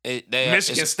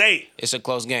 Michigan State. It's a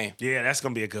close game. Yeah, that's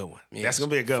going to be a good one. Yeah, that's going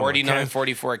to be a good one.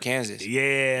 49-44 Kansas.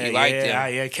 Yeah. You like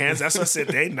them. Yeah, Kansas. That's what I said.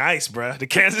 They nice, bro. The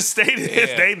Kansas State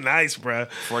they nice, bro.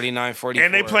 49-44.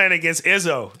 And they playing against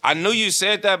Izzo. I knew you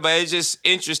said that, but it's just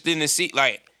interesting to see,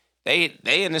 like, they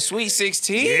in the Sweet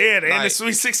 16? Yeah, they in the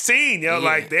Sweet 16, yo. Yeah.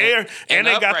 Like, they're and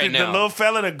they got the little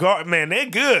fella to guard. Man, they're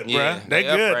good, bro. Yeah,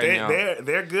 they're good. Right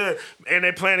they're good. And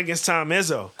they playing against Tom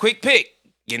Izzo. Quick pick.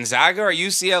 Gonzaga or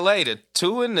UCLA, the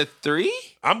 2 and the 3?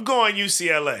 I'm going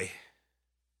UCLA.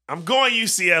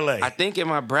 I think in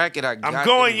my bracket I'm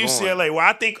going UCLA. Well,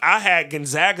 I think I had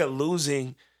Gonzaga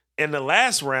losing in the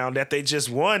last round that they just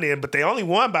won in, but they only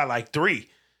won by like 3.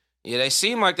 Yeah, they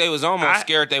seemed like they was almost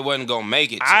scared they wasn't going to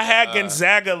make it. I had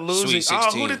Gonzaga losing.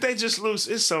 Oh, who did they just lose?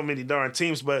 It's so many darn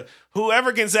teams, but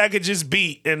whoever Gonzaga just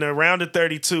beat in the round of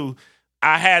 32,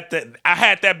 I had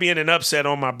that being an upset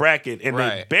on my bracket, and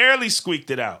they barely squeaked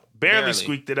it out. Barely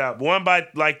squeaked it out. Won by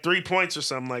like 3 points or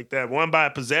something like that. Won by a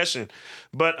possession.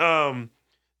 But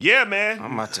yeah, man.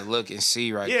 I'm about to look and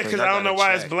see right. Yeah, because I don't know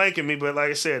why it's blanking me, but like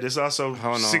I said, it's also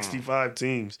 65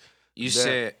 teams. You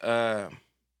said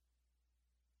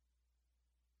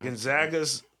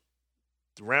Gonzaga's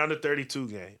round of 32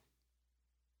 game.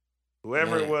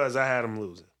 Whoever it was, I had them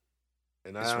losing.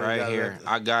 And it's right here.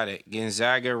 I got it.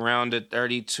 Gonzaga round of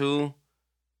 32.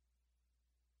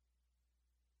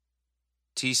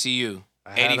 TCU.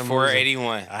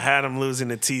 84-81. I had them losing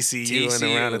to TCU in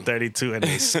the round of 32, and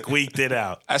they squeaked it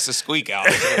out. That's a squeak out.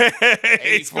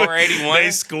 84-81. They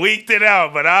squeaked it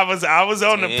out, but I was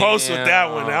on the post with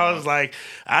that one. I was like,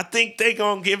 I think they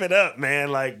gonna give it up,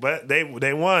 man. Like, but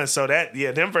they won, so that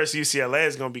them versus UCLA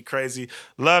is gonna be crazy.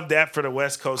 Love that for the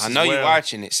West Coast. I know you're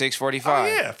watching it. 6:45. Oh,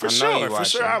 yeah, for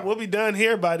sure. We'll be done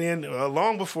here by then,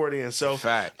 long before then. So,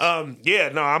 fact. I'm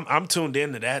tuned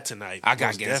into that tonight. I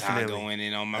got Gonzaga going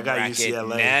in on my bracket.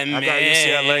 I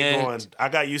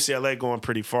got UCLA going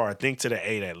pretty far. I think to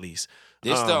the 8 at least.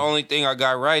 This is the only thing I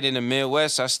got right in the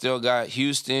Midwest. I still got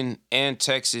Houston and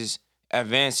Texas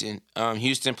advancing.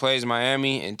 Houston plays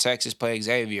Miami and Texas plays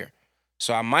Xavier.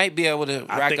 So I might be able to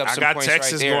rack up some points right there. I got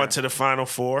Texas going to the Final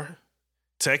Four.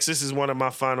 Texas is one of my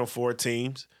Final Four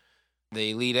teams.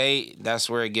 The Elite 8, that's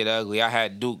where it get ugly. I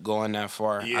had Duke going that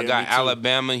far. Yeah, I got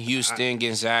Alabama, Houston,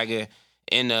 Gonzaga,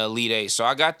 in the Elite Eight. So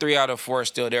I got 3 out of 4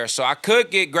 still there. So I could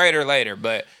get greater later,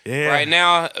 but right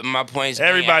now my points.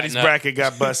 Everybody's bracket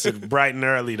got busted bright and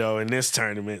early though in this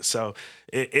tournament. So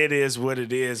it is what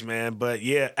it is, man. But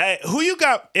yeah, hey, who you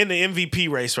got in the MVP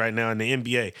race right now in the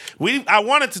NBA? I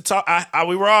wanted to talk.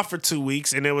 We were off for 2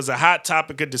 weeks, and it was a hot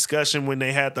topic of discussion when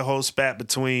they had the whole spat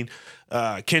between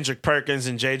Kendrick Perkins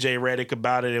and JJ Redick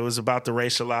about it. It was about the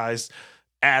racialized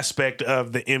aspect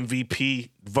of the MVP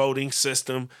voting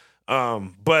system.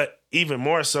 But even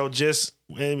more so,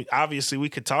 obviously we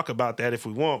could talk about that if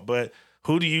we want, but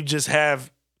who do you just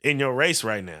have in your race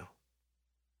right now?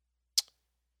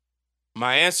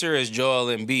 My answer is Joel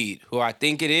Embiid, who I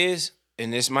think it is,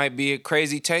 and this might be a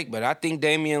crazy take, but I think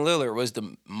Damian Lillard was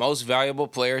the most valuable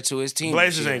player to his team.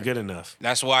 Blazers ain't good enough.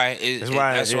 That's why I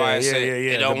said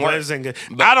it don't the work. Blazers ain't good.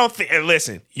 But I don't think.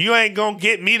 Listen, you ain't gonna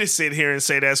get me to sit here and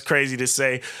say that's crazy to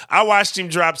say. I watched him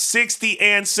drop 60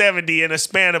 and 70 in a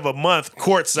span of a month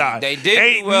courtside. They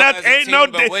did no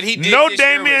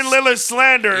Damian Lillard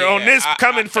slander on this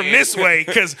coming from this way,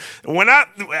 because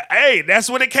that's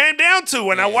what it came down to.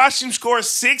 When I watched him score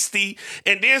 60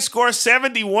 and then score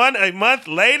 71 a month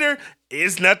later,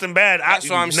 it's nothing bad. That's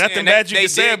what I'm nothing saying. bad you can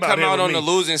say about it. They did come out on the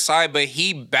losing side, but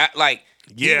he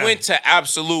went to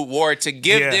absolute war to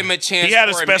give them a chance. He had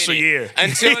a special year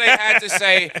until they had to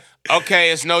say,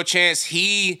 "Okay, it's no chance."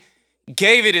 He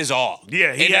gave it his all.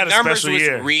 Yeah, he had a special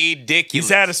year. Was ridiculous.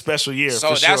 He's had a special year.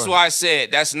 So for that's sure. why I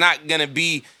said that's not gonna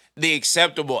be the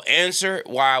acceptable answer.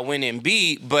 Why I went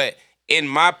Embiid, but in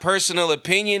my personal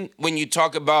opinion, when you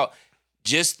talk about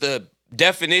just the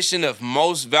definition of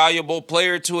most valuable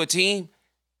player to a team,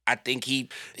 I think he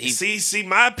See,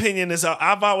 my opinion is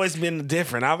I've always been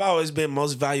different. I've always been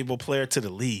most valuable player to the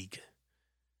league.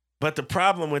 But the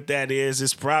problem with that is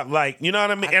it's you know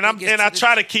what I mean? I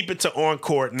try to keep it to on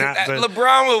court, not the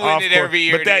LeBron will win it every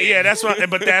year. But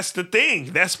but that's the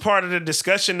thing. That's part of the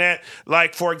discussion that,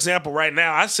 like, for example, right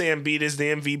now I say Embiid is the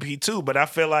MVP too, but I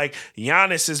feel like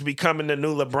Giannis is becoming the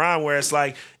new LeBron, where it's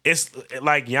like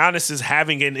Giannis is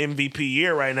having an MVP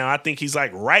year right now. I think he's like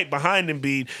right behind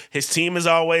Embiid. His team is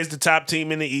always the top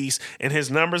team in the East, and his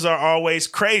numbers are always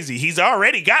crazy. He's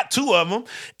already got 2 of them,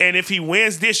 and if he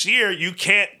wins this year, you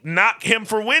can't knock him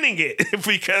for winning it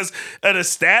because of the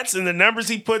stats and the numbers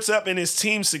he puts up in his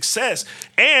team's success.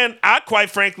 And I quite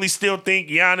frankly still think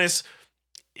Giannis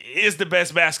is the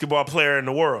best basketball player in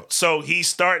the world. So he's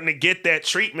starting to get that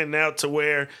treatment now to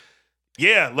where,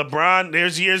 LeBron,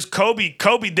 there's years Kobe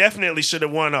definitely should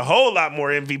have won a whole lot more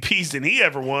MVPs than he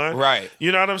ever won. Right.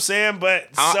 You know what I'm saying? But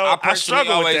I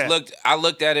struggle with that. I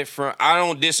looked at it from, I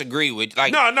don't disagree with,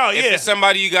 if it's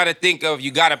somebody you got to think of,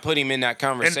 you got to put him in that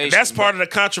conversation. And that's part of the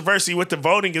controversy with the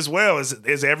voting as well,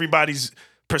 is everybody's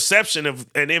perception of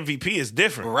an MVP is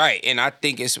different. Right. And I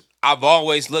think I've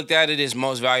always looked at it as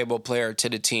most valuable player to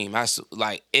the team. Out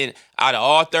of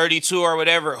all 32 or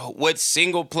whatever, what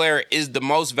single player is the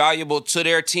most valuable to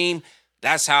their team?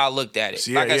 That's how I looked at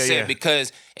it.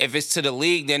 Because if it's to the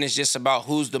league, then it's just about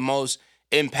who's the most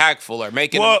impactful or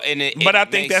making. But I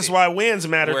think that's why wins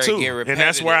matter too, and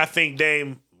that's where I think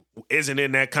Dame isn't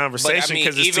in that conversation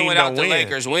because his team don't win. Even without the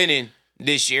Lakers winning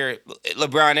this year,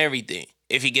 LeBron everything.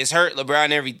 If he gets hurt,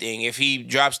 LeBron everything. If he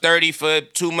drops 30 for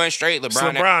 2 months straight, LeBron.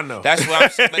 It's LeBron though.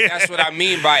 That's what I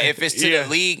mean by if it's to the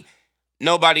league,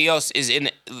 nobody else is in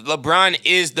it. LeBron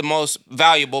is the most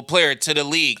valuable player to the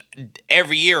league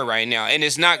every year right now, and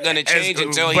it's not going to change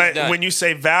until he's done. But when you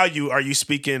say value, are you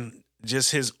speaking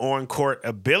just his on-court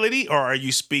ability, or are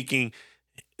you speaking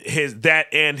his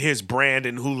brand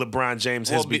and who LeBron James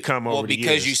has become over the years?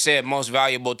 Well, because you said most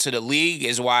valuable to the league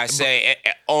is why I say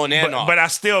on and off. But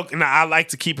I like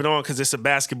to keep it on because it's a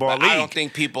basketball league. I don't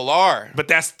think people are. But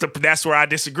that's where I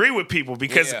disagree with people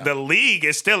because the league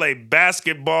is still a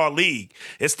basketball league.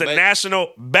 It's the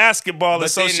National Basketball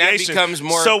Association. Then that becomes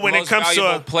more most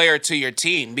valuable player to your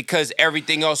team because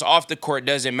everything else off the court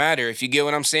doesn't matter. If you get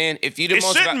what I'm saying, it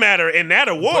shouldn't matter in that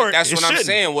award. But that's what I'm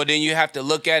saying. Well, then you have to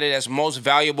look at it as most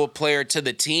valuable player to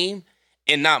the team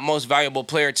and not most valuable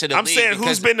player to the league. I'm saying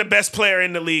who's been the best player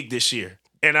in the league this year.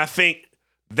 And I think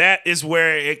that is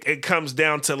where it comes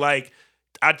down to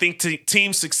I think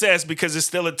team success, because it's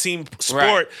still a team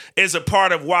sport, is a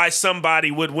part of why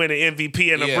somebody would win an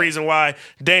MVP and a reason why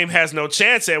Dame has no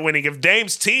chance at winning. If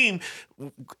Dame's team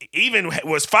even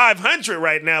was 500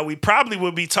 right now, we probably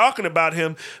would be talking about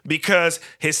him because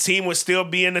his team would still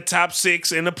be in the top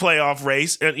 6 in the playoff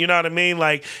race. You know what I mean?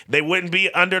 They wouldn't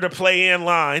be under the play-in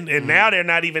line, and now they're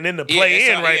not even in the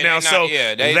play-in right now.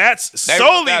 That's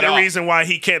solely the reason why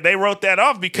he can't. They wrote that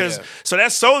off because so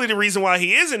that's solely the reason why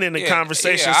he isn't in the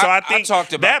conversation. So I think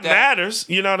that matters.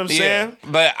 You know what I'm saying?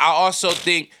 But I also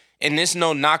think and there's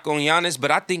no knock on Giannis,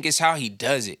 but I think it's how he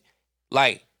does it.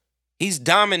 Like, he's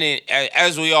dominant,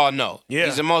 as we all know. Yeah.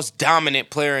 He's the most dominant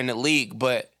player in the league,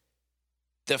 but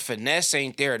the finesse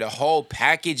ain't there. The whole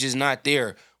package is not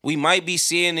there. We might be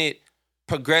seeing it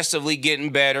progressively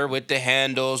getting better with the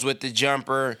handles, with the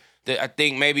jumper. I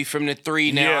think maybe from the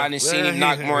three now, I didn't see him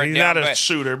knock more he's down. He's not a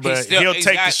shooter, but he'll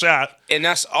take the shot. And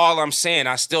that's all I'm saying.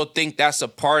 I still think that's a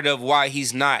part of why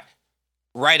he's not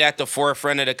right at the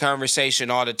forefront of the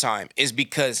conversation all the time, is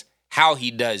because how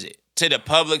he does it. To the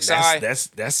public side.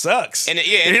 That sucks. And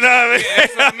you know what I mean?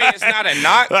 That's what I mean. It's not a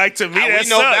knock. Like, to me, that we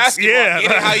know sucks. Basketball. Yeah.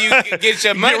 Get it how you get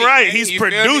your money. You're right. Man. He's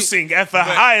producing at the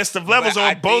highest of levels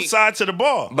on both sides of the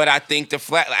ball. But I think the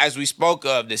flat, as we spoke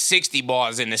of, the 60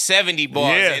 balls and the 70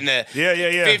 balls and the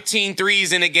 15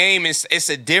 threes in a game, it's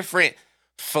a different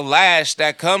flash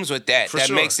that comes with that.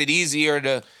 Makes it easier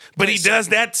to. But he does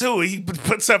that too. He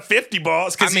puts up 50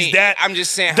 balls because he's that. I'm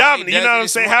just saying. Dominant. You know what I'm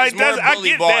saying? How he does it. I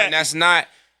get that. And that's not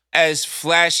as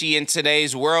flashy in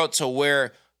today's world to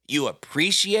where you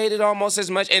appreciate it almost as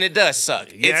much, and it does suck.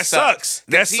 Yeah, it sucks.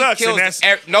 That sucks. And that's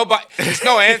nobody. There's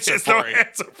no answer for it.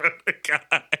 Answer for the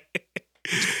guy.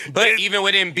 But even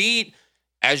with Embiid,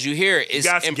 as you hear,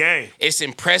 it's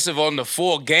impressive on the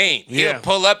full game. Yeah. He'll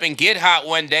pull up and get hot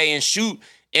one day and shoot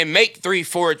and make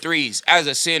 3-4 threes as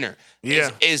a center.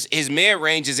 Yeah, his mid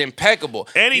range is impeccable,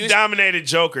 and he dominated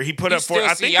Joker. He put up 4.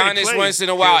 I think Giannis once in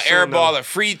a while airball a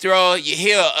free throw.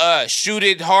 He'll shoot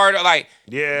it harder. Like,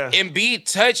 Embiid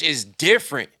touch is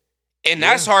different, and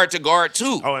that's hard to guard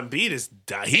too. Oh, Embiid is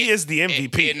the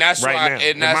MVP, and that's right now.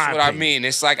 And that's what I mean.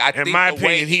 It's like, I think in my the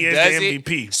opinion, way he is the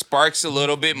MVP. Sparks a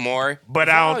little bit more. But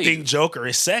value. I don't think Joker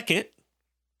is second.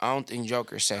 I don't think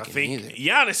Joker's second either.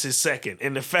 Giannis is second,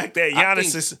 and the fact that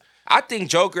Giannis is. I think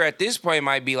Joker at this point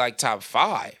might be like top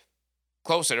 5,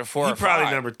 closer to 4 or 5. He's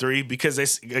probably number 3 because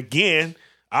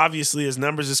obviously his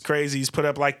numbers is crazy. He's put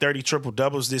up like 30 triple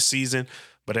doubles this season,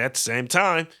 but at the same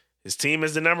time, his team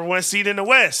is the number 1 seed in the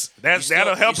West.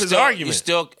 That'll help his argument.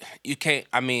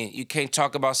 You can't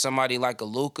talk about somebody like a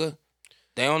Luka.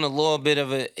 They own a little bit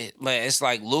of it's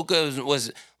like Luka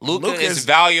is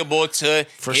valuable to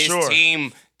his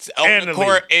team. On the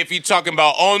court, if you're talking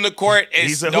about on the court,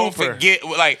 he's a don't hooper. Forget,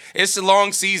 like, it's a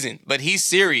long season, but he's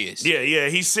serious. Yeah,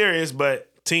 he's serious, but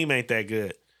team ain't that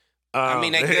good. They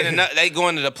good enough. They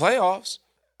going to the playoffs.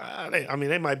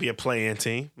 They might be a play-in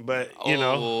team, but you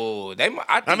know, they're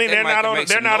not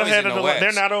ahead of the line.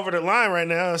 They're not over the line right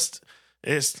now.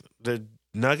 It's the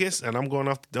Nuggets, and I'm going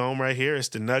off the dome right here. It's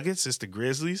the Nuggets. It's the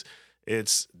Grizzlies.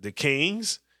 It's the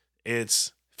Kings.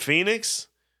 It's Phoenix.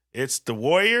 It's the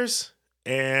Warriors.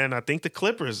 And I think the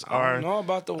Clippers are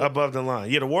above the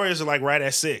line. Yeah, the Warriors are like right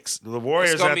at 6. The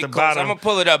Warriors are at the bottom. I'm going to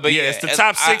pull it up. But it's the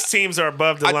top 6 teams are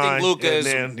above the line. I think Luka is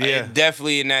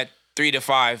definitely in that 3 to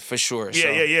 5 for sure.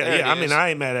 Yeah. I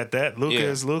ain't mad at that. Luka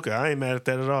is Luka. I ain't mad at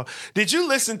that at all. Did you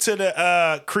listen to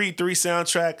the Creed 3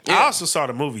 soundtrack? Yeah. I also saw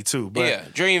the movie too.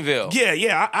 But Dreamville.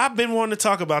 Yeah. I've been wanting to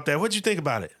talk about that. What'd you think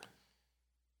about it?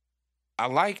 I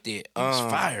liked it. It was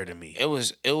fire to me. It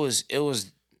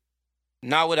was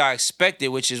not what I expected,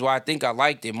 which is why I think I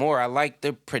liked it more. I liked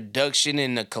the production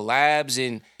and the collabs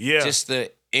and just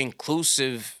the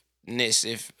inclusiveness,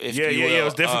 if you will. It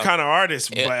was different kind of artists,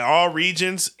 but all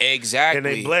regions. Exactly. And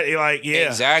they bled,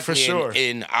 exactly. For sure.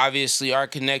 And obviously our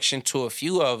connection to a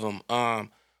few of them.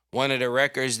 One of the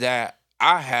records that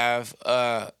I have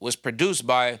was produced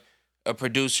by a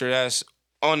producer that's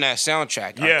on that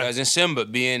soundtrack. Our cousin Simba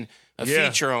being a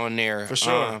feature on there. For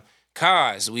sure.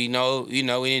 Kaz, we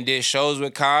did shows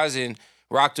with Kaz and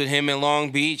rocked with him in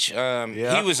Long Beach.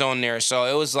 He was on there, so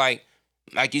it was like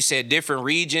you said, different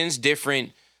regions,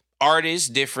 different artists,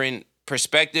 different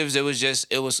perspectives. It was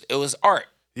art.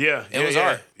 It was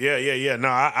art. Yeah. No,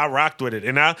 I rocked with it,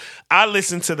 and I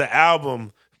listened to the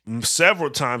album several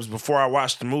times before I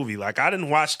watched the movie. Like, I didn't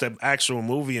watch the actual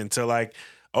movie until like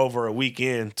over a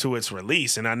weekend to its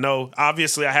release. And I know,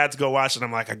 obviously, I had to go watch it.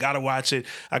 I'm like, I got to watch it.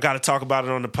 I got to talk about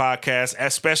it on the podcast,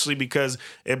 especially because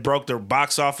it broke the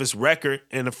box office record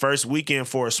in the first weekend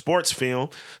for a sports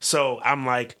film. So I'm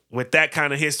like, with that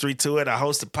kind of history to it, I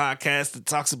host a podcast that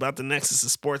talks about the nexus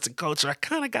of sports and culture. I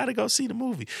kind of got to go see the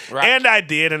movie. Right. And I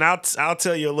did, and I'll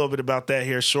tell you a little bit about that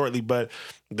here shortly. But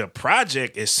the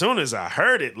project, as soon as I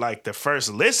heard it, like the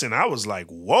first listen, I was like,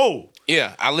 whoa.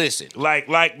 Yeah, I listened. Like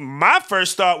my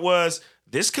first thought was,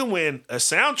 this could win a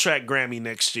soundtrack Grammy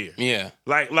next year. Yeah.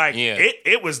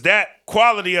 It was that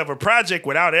quality of a project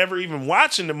without ever even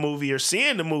watching the movie or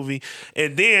seeing the movie.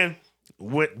 And then,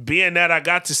 with being that I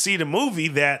got to see the movie,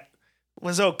 that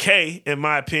was okay in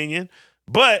my opinion.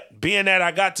 But being that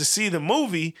I got to see the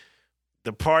movie,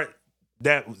 the part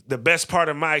that the best part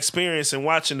of my experience in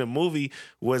watching the movie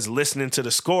was listening to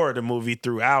the score of the movie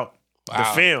throughout the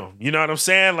film. You know what I'm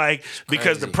saying? Like,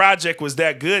 because the project was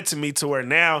that good to me to where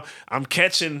now I'm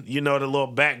catching, the little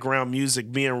background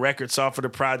music being records off of the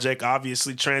project,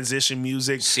 obviously transition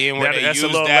music. Seeing where they use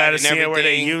that and seeing where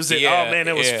they use it. Yeah, oh, man,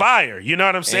 it was fire. You know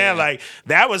what I'm saying? Yeah. Like,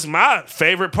 that was my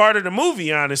favorite part of the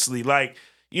movie, honestly. Like,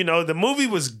 the movie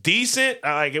was decent.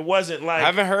 Like, it wasn't like... I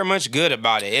haven't heard much good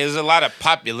about it. There's a lot of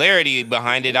popularity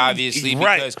behind it, obviously,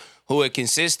 because who it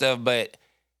consists of, but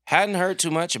hadn't heard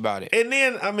too much about it. And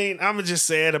then, I'm going to just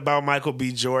say it about Michael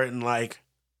B. Jordan. Like,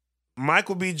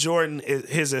 Michael B. Jordan,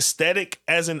 his aesthetic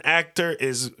as an actor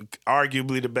is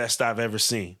arguably the best I've ever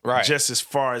seen. Right. Just as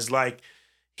far as, like,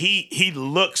 he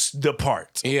looks the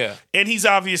part. Yeah. And he's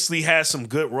obviously had some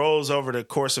good roles over the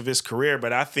course of his career,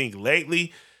 but I think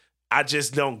lately... I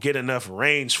just don't get enough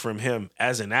range from him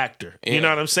as an actor. Yeah. You know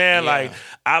what I'm saying? Yeah. Like,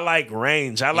 I like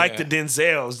range. I like the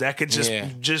Denzels that could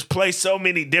just play so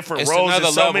many different roles and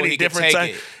so many different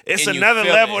types. It's another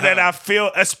level that I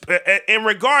feel, in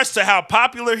regards to how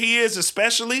popular he is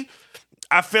especially,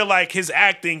 I feel like his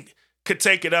acting could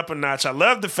take it up a notch. I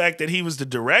love the fact that he was the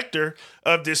director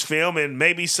of this film, and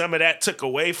maybe some of that took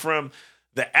away from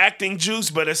the acting juice,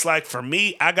 but it's like, for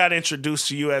me, I got introduced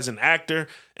to you as an actor,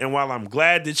 and while I'm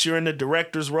glad that you're in the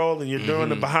director's role and you're doing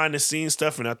the behind the scenes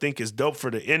stuff, and I think it's dope for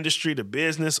the industry, the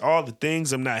business, all the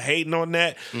things, I'm not hating on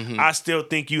that. I still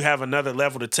think you have another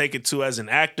level to take it to as an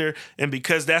actor, and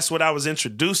because that's what I was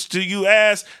introduced to you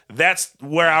as, that's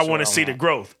where I want to see the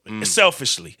growth,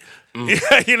 selfishly. You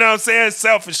know what I'm saying?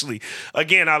 Selfishly.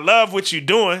 Again, I love what you're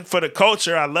doing for the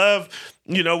culture. I love,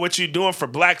 what you're doing for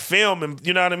black film and,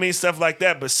 you know what I mean? Stuff like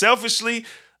that. But selfishly,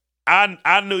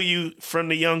 I knew you from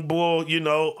the young bull,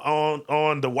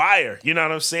 on The Wire. You know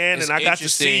what I'm saying? And I got to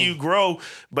see you grow.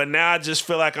 But now I just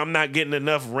feel like I'm not getting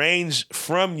enough range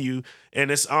from you.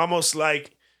 And it's almost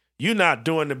like you're not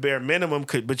doing the bare minimum,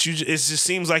 but it just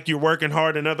seems like you're working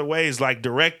hard in other ways, like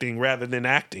directing rather than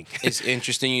acting. It's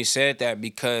interesting you said that,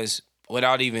 because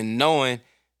without even knowing,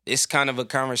 it's kind of a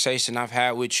conversation I've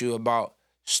had with you about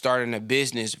starting a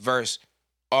business versus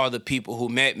all the people who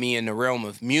met me in the realm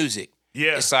of music.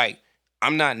 Yeah. It's like,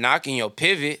 I'm not knocking your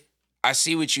pivot. I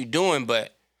see what you're doing,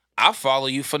 but I follow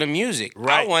you for the music.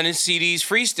 Right. I want to see these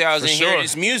freestyles for and sure. hear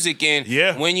this music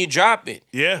when you drop it.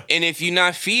 Yeah. And if you're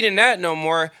not feeding that no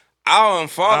more, I'll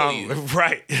unfollow you.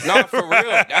 Right. No, for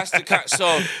real. That's the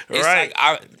so it's right.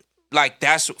 like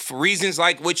that's for reasons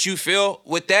like what you feel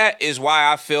with that is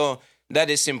why I feel that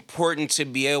it's important to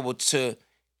be able to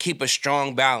keep a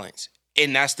strong balance.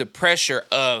 And that's the pressure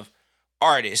of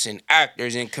artists and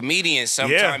actors and comedians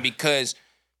sometimes, because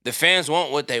the fans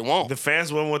want what they want. The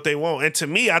fans want what they want. And to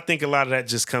me, I think a lot of that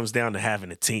just comes down to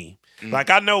having a team.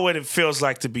 Like, I know what it feels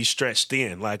like to be stretched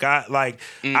thin. Like, I'm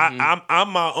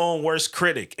my own worst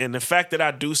critic. And the fact that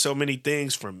I do so many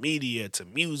things, from media to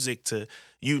music to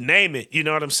you name it, you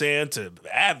know what I'm saying, to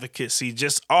advocacy,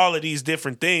 just all of these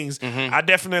different things, I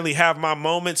definitely have my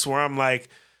moments where I'm like,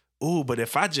 ooh, but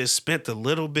if I just spent a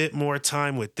little bit more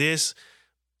time with this,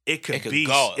 it could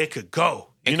go.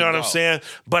 You know what I'm saying?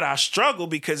 But I struggle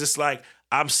because it's like,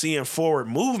 I'm seeing forward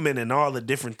movement in all the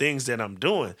different things that I'm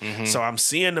doing. So I'm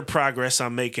seeing the progress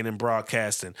I'm making in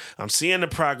broadcasting. I'm seeing the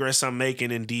progress I'm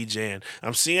making in DJing.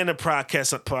 I'm seeing the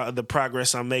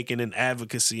progress I'm making in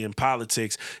advocacy and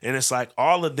politics. And it's like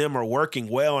all of them are working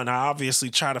well. And I obviously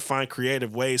try to find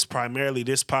creative ways, primarily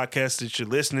this podcast that you're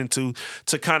listening to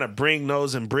kind of bring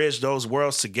those and bridge those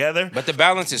worlds together. But the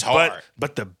balance is hard.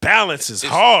 But the balance is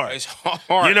hard. It's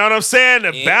hard. You know what I'm saying?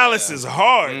 The balance is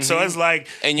hard. So it's like...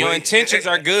 And your intentions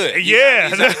are good. You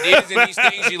have these ideas and these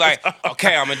things, you like,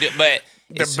 okay, I'm gonna do, but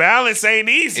the balance ain't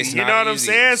easy. You know what I'm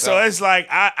saying? So it's like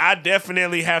I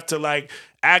definitely have to like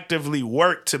actively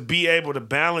work to be able to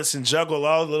balance and juggle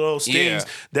all of those things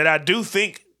that I do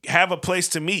think have a place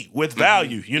to meet with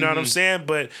value. You know what I'm saying?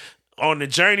 But on the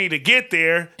journey to get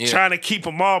there, trying to keep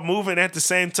them all moving at the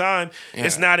same time,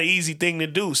 it's not an easy thing to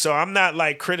do. So I'm not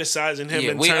like criticizing him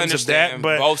in terms of that,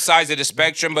 but both sides of the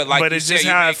spectrum. But like, it's just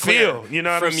how I feel. You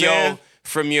know what I'm saying?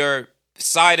 From your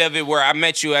side of it, where I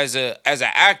met you as an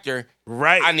actor,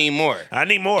 right? I need more. I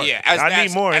need more. Yeah, I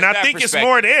need more, and I think it's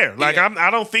more there. Like I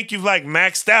don't think you've like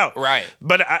maxed out, right?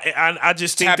 But I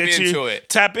just think that you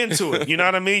tap into it. You know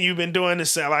what I mean? You've been doing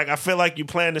this. Like I feel like you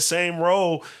playing the same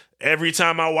role every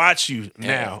time I watch you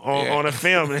now on a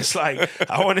film. It's like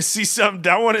I want to see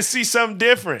something. I want to see something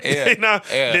different. You know,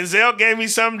 Denzel gave me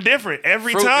something different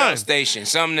every time. Station,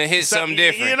 something to hit something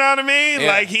different. You know what I mean?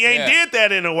 Like he ain't did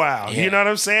that in a while. You know what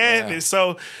I'm saying? And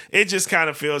so it just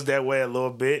kind of feels that way a little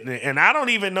bit. And I don't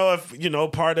even know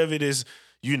if part of it is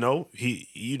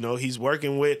he's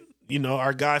working with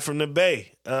our guy from the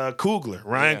Bay, Coogler,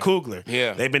 Ryan Coogler.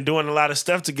 Yeah. They've been doing a lot of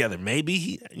stuff together.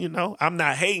 Maybe I'm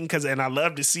not hating and I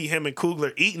love to see him and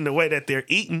Coogler eating the way that they're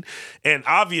eating. And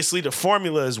obviously the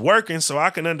formula is working, so I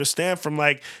can understand from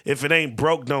if it ain't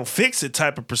broke, don't fix it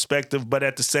type of perspective. But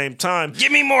at the same time,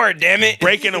 give me more, damn it.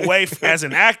 Breaking away as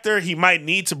an actor, he might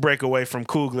need to break away from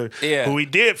Coogler, who he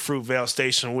did Fruitvale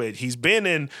Station with. He's been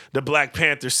in the Black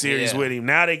Panther series with him.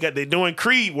 Now they're doing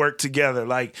Creed work together.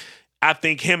 I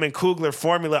think him and Coogler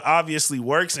formula obviously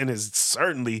works and has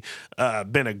certainly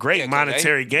been a great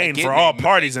monetary gain for all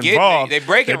parties involved. They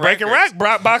breaking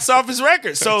box office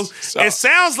records. So it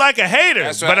sounds like a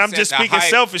hater, but I'm just speaking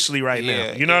selfishly right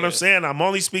now. You know what I'm saying? I'm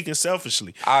only speaking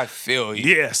selfishly. I feel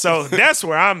you. Yeah, so that's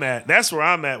where I'm at. That's where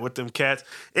I'm at with them cats.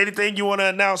 Anything you want to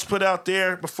announce, put out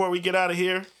there before we get out of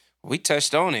here? We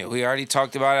touched on it. We already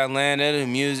talked about Atlanta, the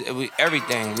music,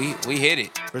 everything. We hit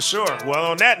it. For sure. Well,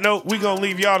 on that note, we're going to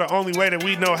leave y'all the only way that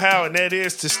we know how, and that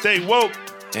is to stay woke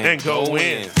and go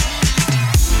win.